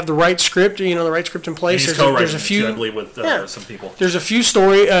need to have the right script, the right script in place. And he's co-writing too, I believe, with some people. There's a few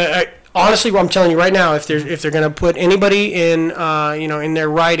story. Honestly, I'm telling you right now, if they're going to put anybody in, in their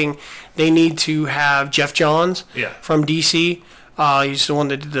writing, they need to have Jeff Johns from DC. He's the one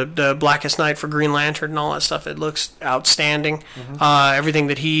that did the Blackest Night for Green Lantern and all that stuff. It looks outstanding. Everything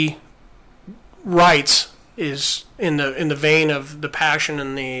that he writes is in the vein of the passion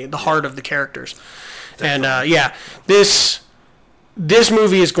and the heart of the characters. Definitely. And this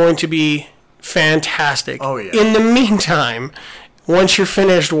movie is going to be fantastic. Oh yeah. In the meantime, once you're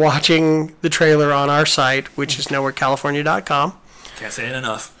finished watching the trailer on our site, which is nowherecalifornia.com. Can't say it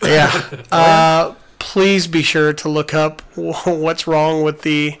enough. Yeah. Please be sure to look up what's wrong with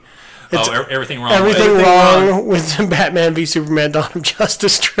the... everything wrong. Everything wrong with the Batman v Superman Dawn of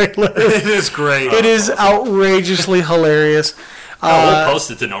Justice trailer. It is great. It is outrageously hilarious. We'll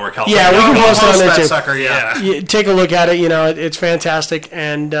post it to Nowhere California. Yeah, we can post it on there that too. Sucker, yeah. Take a look at it. It's fantastic.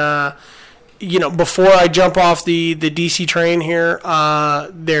 And before I jump off the DC train here,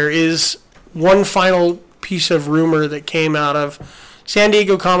 there is one final piece of rumor that came out of San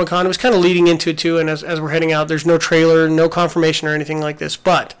Diego Comic-Con. It was kind of leading into it too. And as we're heading out, there's no trailer, no confirmation or anything like this,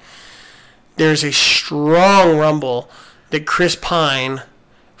 but there's a strong rumble that Chris Pine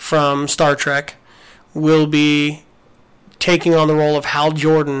from Star Trek will be taking on the role of Hal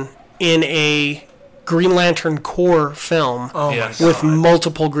Jordan in a Green Lantern Corps film with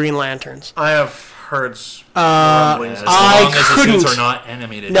multiple Green Lanterns. I have heard rumblings. As long as the suits are not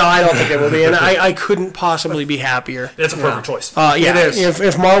animated. No, I don't think it will be, and I couldn't possibly be happier. It's a perfect choice. It is.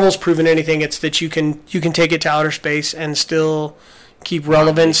 If Marvel's proven anything, it's that you can take it to outer space and still keep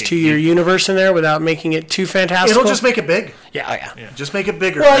relevance to your universe in there without making it too fantastical. It'll just make it big. Yeah. Just make it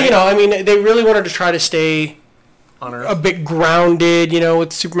bigger. Well, right? They really wanted to try to stay on Earth. A bit grounded,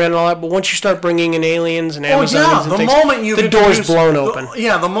 with Superman and all that. But once you start bringing in aliens and Amazons and things, the door's blown open.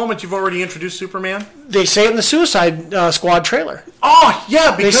 The moment you've already introduced Superman. They say it in the Suicide Squad trailer. Oh,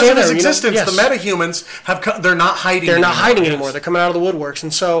 yeah, because of his existence, yes. The metahumans, they're not hiding anymore. They're not hiding anymore. They're coming out of the woodworks.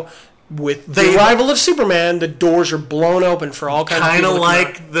 And so... with the arrival of Superman, the doors are blown open for all kinds of people.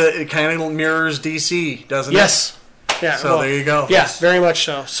 It kind of mirrors DC, doesn't it? Yes. Yeah. So there you go. Yeah, very much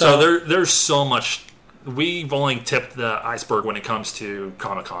so. So there's so much. We've only tipped the iceberg when it comes to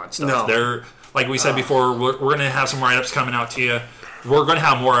Comic-Con stuff. No. Like we said before, we're going to have some write-ups coming out to you. We're going to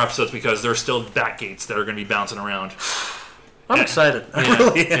have more episodes because there's still Batgates that are going to be bouncing around. I'm excited. I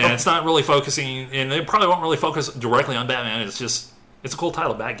really am. And it's not really focusing, and they probably won't really focus directly on Batman. It's a cool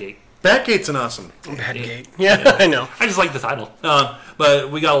title, Batgate. Batgate's an awesome. Batgate. Yeah, I know. I just like the title.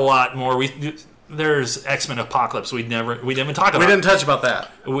 But we got a lot more. There's X-Men Apocalypse. We didn't even talk about. We didn't touch about that.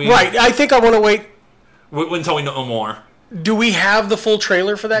 Right. I think I want to wait until we know more. Do we have the full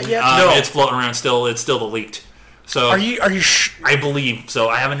trailer for that yet? No, it's floating around still. It's still the leaked. So are you? I believe so.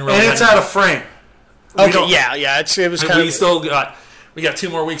 I haven't really. And it's out of frame. Okay. Yeah. It was kind of. We still got. We got 2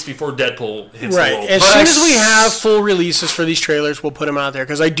 more weeks before Deadpool hits the world. As soon as we have full releases for these trailers, we'll put them out there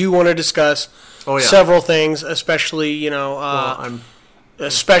because I do want to discuss several things, especially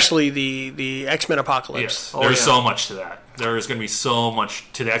especially the X-Men Apocalypse. Yes, there's so much to that. There is going to be so much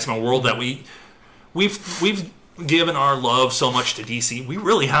to the X-Men world that we've given our love so much to DC, we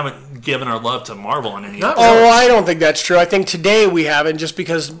really haven't given our love to Marvel in any Not episode. Oh, I don't think that's true. I think today we haven't, just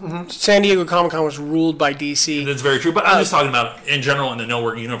because San Diego Comic-Con was ruled by DC. That's very true, but I'm just talking about in general in the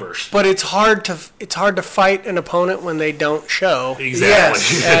Nowhere universe. But it's hard to fight an opponent when they don't show.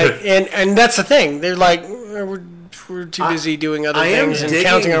 Exactly. And that's the thing. They're like, we're too busy doing other things and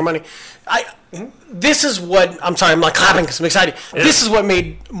counting our money. This is what I'm sorry. I'm not clapping because I'm excited. Yeah. This is what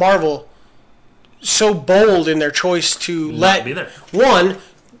made Marvel so bold in their choice to Not be there. one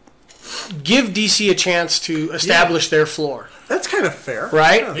give DC a chance to establish their floor. That's kind of fair.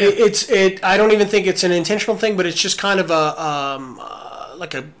 Right? Yeah. I don't even think it's an intentional thing, but it's just kind of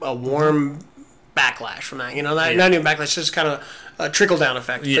like a warm backlash from that. Not even backlash, just kind of a trickle down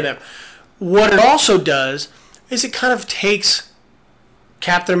effect for them. What it also does is it kind of takes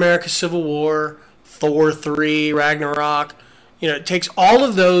Captain America: Civil War, Thor 3, Ragnarok. It takes all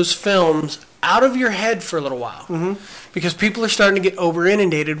of those films out of your head for a little while because people are starting to get over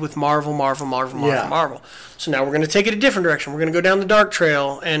inundated with Marvel. So now we're going to take it a different direction. We're going to go down the dark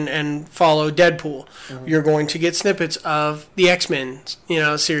trail and follow Deadpool. You're going to get snippets of the X-Men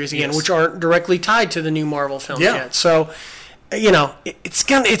series again, which aren't directly tied to the new Marvel films yet. So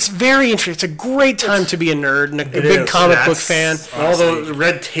it's very interesting. It's a great time to be a nerd and a big comic book fan. All the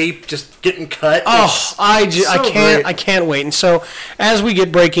red tape just getting cut. Oh, I can't wait. And so, as we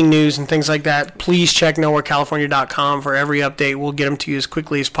get breaking news and things like that, please check nowherecalifornia.com for every update. We'll get them to you as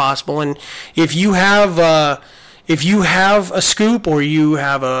quickly as possible. And if you have a scoop or you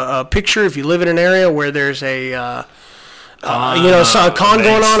have a picture, if you live in an area where there's a con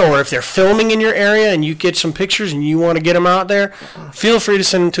going on, or if they're filming in your area and you get some pictures and you want to get them out there, feel free to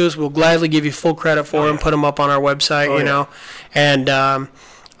send them to us. We'll gladly give you full credit for them, put them up on our website, And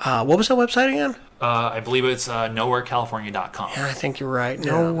what was that website again? I believe it's nowherecalifornia.com. Yeah, I think you're right.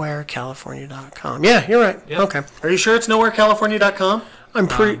 Nowherecalifornia.com. Yeah, you're right. Yep. Okay. Are you sure it's nowherecalifornia.com? I'm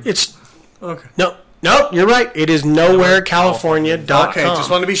pretty. It's Okay. No, you're right. It is nowherecalifornia.com. Okay,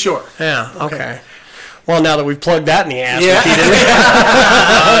 just wanted to be sure. Yeah. Okay. Well, now that we've plugged that in the ass,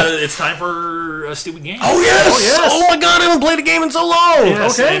 It's time for a stupid game. Oh yes! Oh my God! I haven't played a game in so long.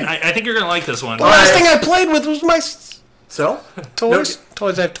 Yes, Okay. and I think you're going to like this one. The last thing I played with was my So? toys.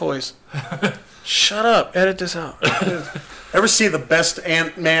 Toys. I have toys. Shut up! Edit this out. Ever see the best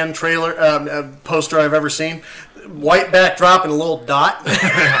Ant-Man trailer poster I've ever seen? White backdrop and a little dot.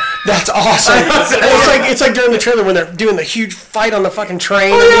 That's awesome. it's like during the trailer when they're doing the huge fight on the fucking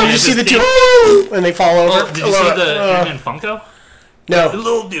train, and then you just see the two, and they fall over. Did you see the Ant-Man Funko? The No.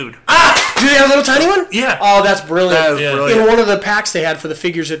 little dude. Do they have a little tiny one? Yeah. Oh, that's brilliant. That is brilliant. In one of the packs they had for the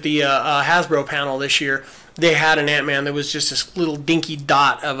figures at the Hasbro panel this year, they had an Ant-Man that was just this little dinky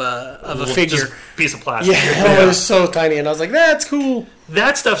dot of a figure. Just piece of plastic. Yeah, it was so tiny, and I was like, "That's cool."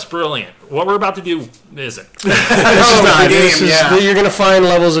 That stuff's brilliant. What we're about to do isn't. You're going to find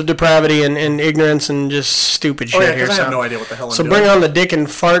levels of depravity and ignorance and just stupid shit here. because I have no idea what the hell I'm So doing. bring on the dick and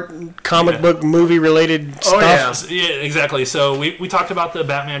fart comic book movie related stuff. yeah. Yeah, exactly. So we talked about the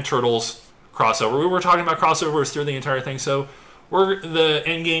Batman Turtles crossover. We were talking about crossovers through the entire thing. So the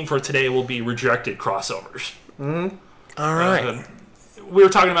end game for today will be rejected crossovers. All right. We were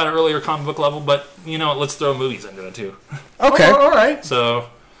talking about it earlier, comic book level, but let's throw movies into it too. Okay. all right. So,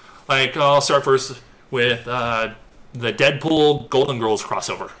 I'll start first with the Deadpool Golden Girls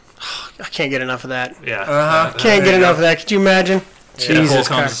crossover. I can't get enough of that. Yeah. Can't get enough of that. Could you imagine? Deadpool Jesus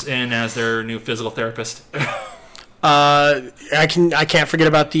comes Christ. in as their new physical therapist. I can't forget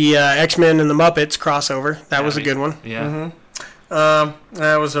about the X-Men and the Muppets crossover. That was a good one. Yeah.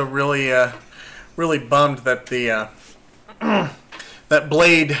 I was a really bummed that the that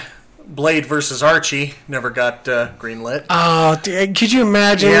Blade versus Archie never got greenlit. Oh, could you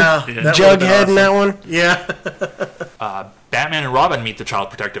imagine that would've been Jughead in awesome. that one? Yeah. Batman and Robin meet the Child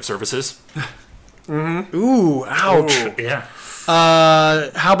Protective Services. Ooh, ouch. Ooh. Yeah.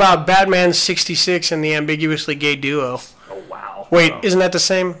 How about Batman 66 and the ambiguously gay duo? Oh, wow. Wait, isn't that the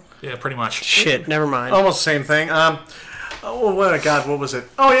same? Yeah, pretty much. Shit, never mind. Almost the same thing. What was it?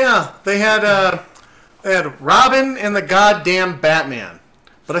 Oh yeah, they had Robin and the goddamn Batman.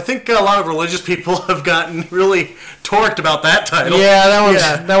 But I think a lot of religious people have gotten really torqued about that title. Yeah,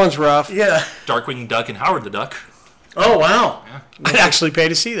 that one's rough. Yeah. Darkwing Duck and Howard the Duck. Oh wow. I'd actually pay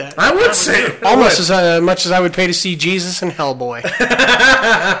to see that. I would say Almost as much as I would pay to see Jesus and Hellboy.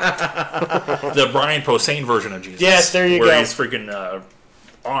 The Brian Posehn version of Jesus. Yes, there you where go. he's freaking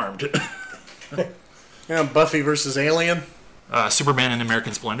armed. Buffy versus Alien. Superman and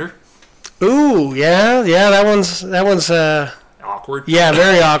American Splendor. Ooh, yeah, that one's Awkward. yeah,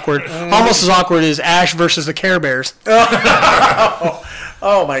 very awkward. Almost as awkward as Ash versus the Care Bears.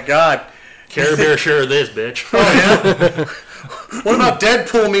 Oh my God. Care Bear sure this, bitch. What about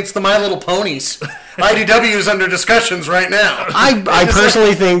Deadpool meets the My Little Ponies? IDW is under discussions right now. I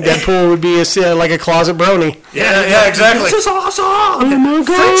personally think Deadpool would be like a closet brony. Yeah, exactly. This is awesome. Oh my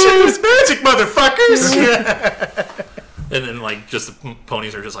Friendship is magic, motherfuckers. Yeah. And then, like, just the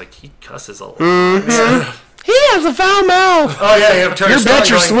ponies are just like, he cusses a lot. He has a foul mouth. Oh yeah, you have Tara You Strong bet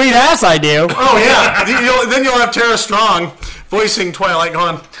your going, sweet ass I do. Oh yeah. Then you'll have Tara Strong voicing Twilight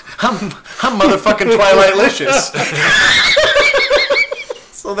going, I'm motherfucking Twilight-licious.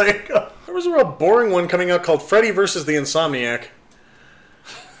 So there you go. There was a real boring one coming out called Freddy versus the Insomniac.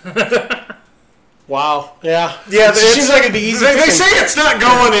 Wow. Yeah. Yeah, It seems like it'd be easy. They say it's not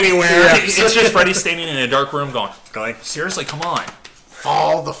going anywhere. It's just Freddy standing in a dark room going, Going, seriously, come on.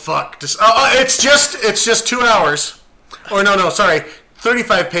 fall the fuck. It's just 2 hours. Or no, sorry.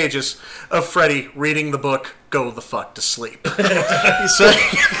 35 pages of Freddy reading the book Go the Fuck to Sleep. So,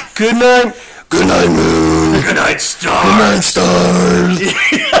 Good night. Good night, moon. good night, star. Good night, stars.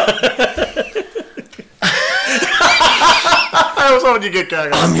 I was hoping you get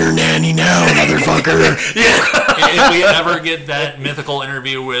gaga. I'm your nanny now, motherfucker. If we ever get that mythical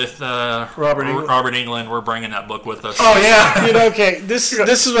interview with Robert England, we're bringing that book with us. Oh yeah. You know, okay, this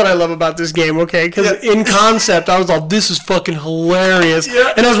is what I love about this game, okay? Because in concept, I was like, this is fucking hilarious.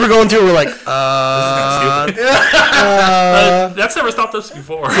 Yeah. And as we're going through, we're like, That's never stopped us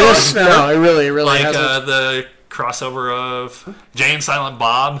before. no, it really Like hasn't. the crossover of Jay and Silent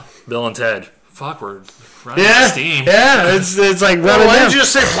Bob, Bill and Ted. Fuck, we're running Yeah, out of steam. yeah, it's like Well, running why down. did you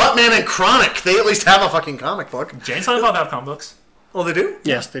just say Buttman and Chronic? They at least have a fucking comic book. Jay and Silent Bob have comic books. Oh, they do?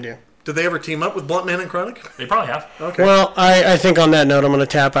 Yes, they do. Did they ever team up with Bluntman and Chronic? They probably have. Okay. Well, I think on that note, I'm going to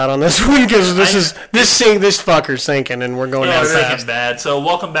tap out on this one because this fucker's sinking, and we're going Yeah, down it's fast. thinking bad. So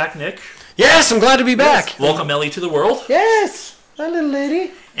welcome back, Nick. Yes, I'm glad to be back. Welcome Ellie to the world. Yes, my little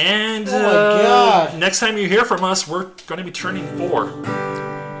lady. And Oh my God. next time you hear from us, we're going to be turning 4.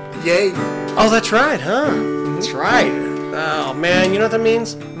 Yay. Oh, that's right, huh? That's right. Oh man, you know what that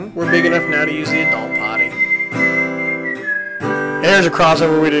means? We're big enough now to use the adult potty. There's a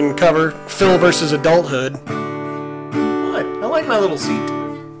crossover we didn't cover: Phil versus adulthood. What? I like my little seat.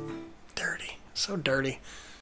 Dirty, so dirty.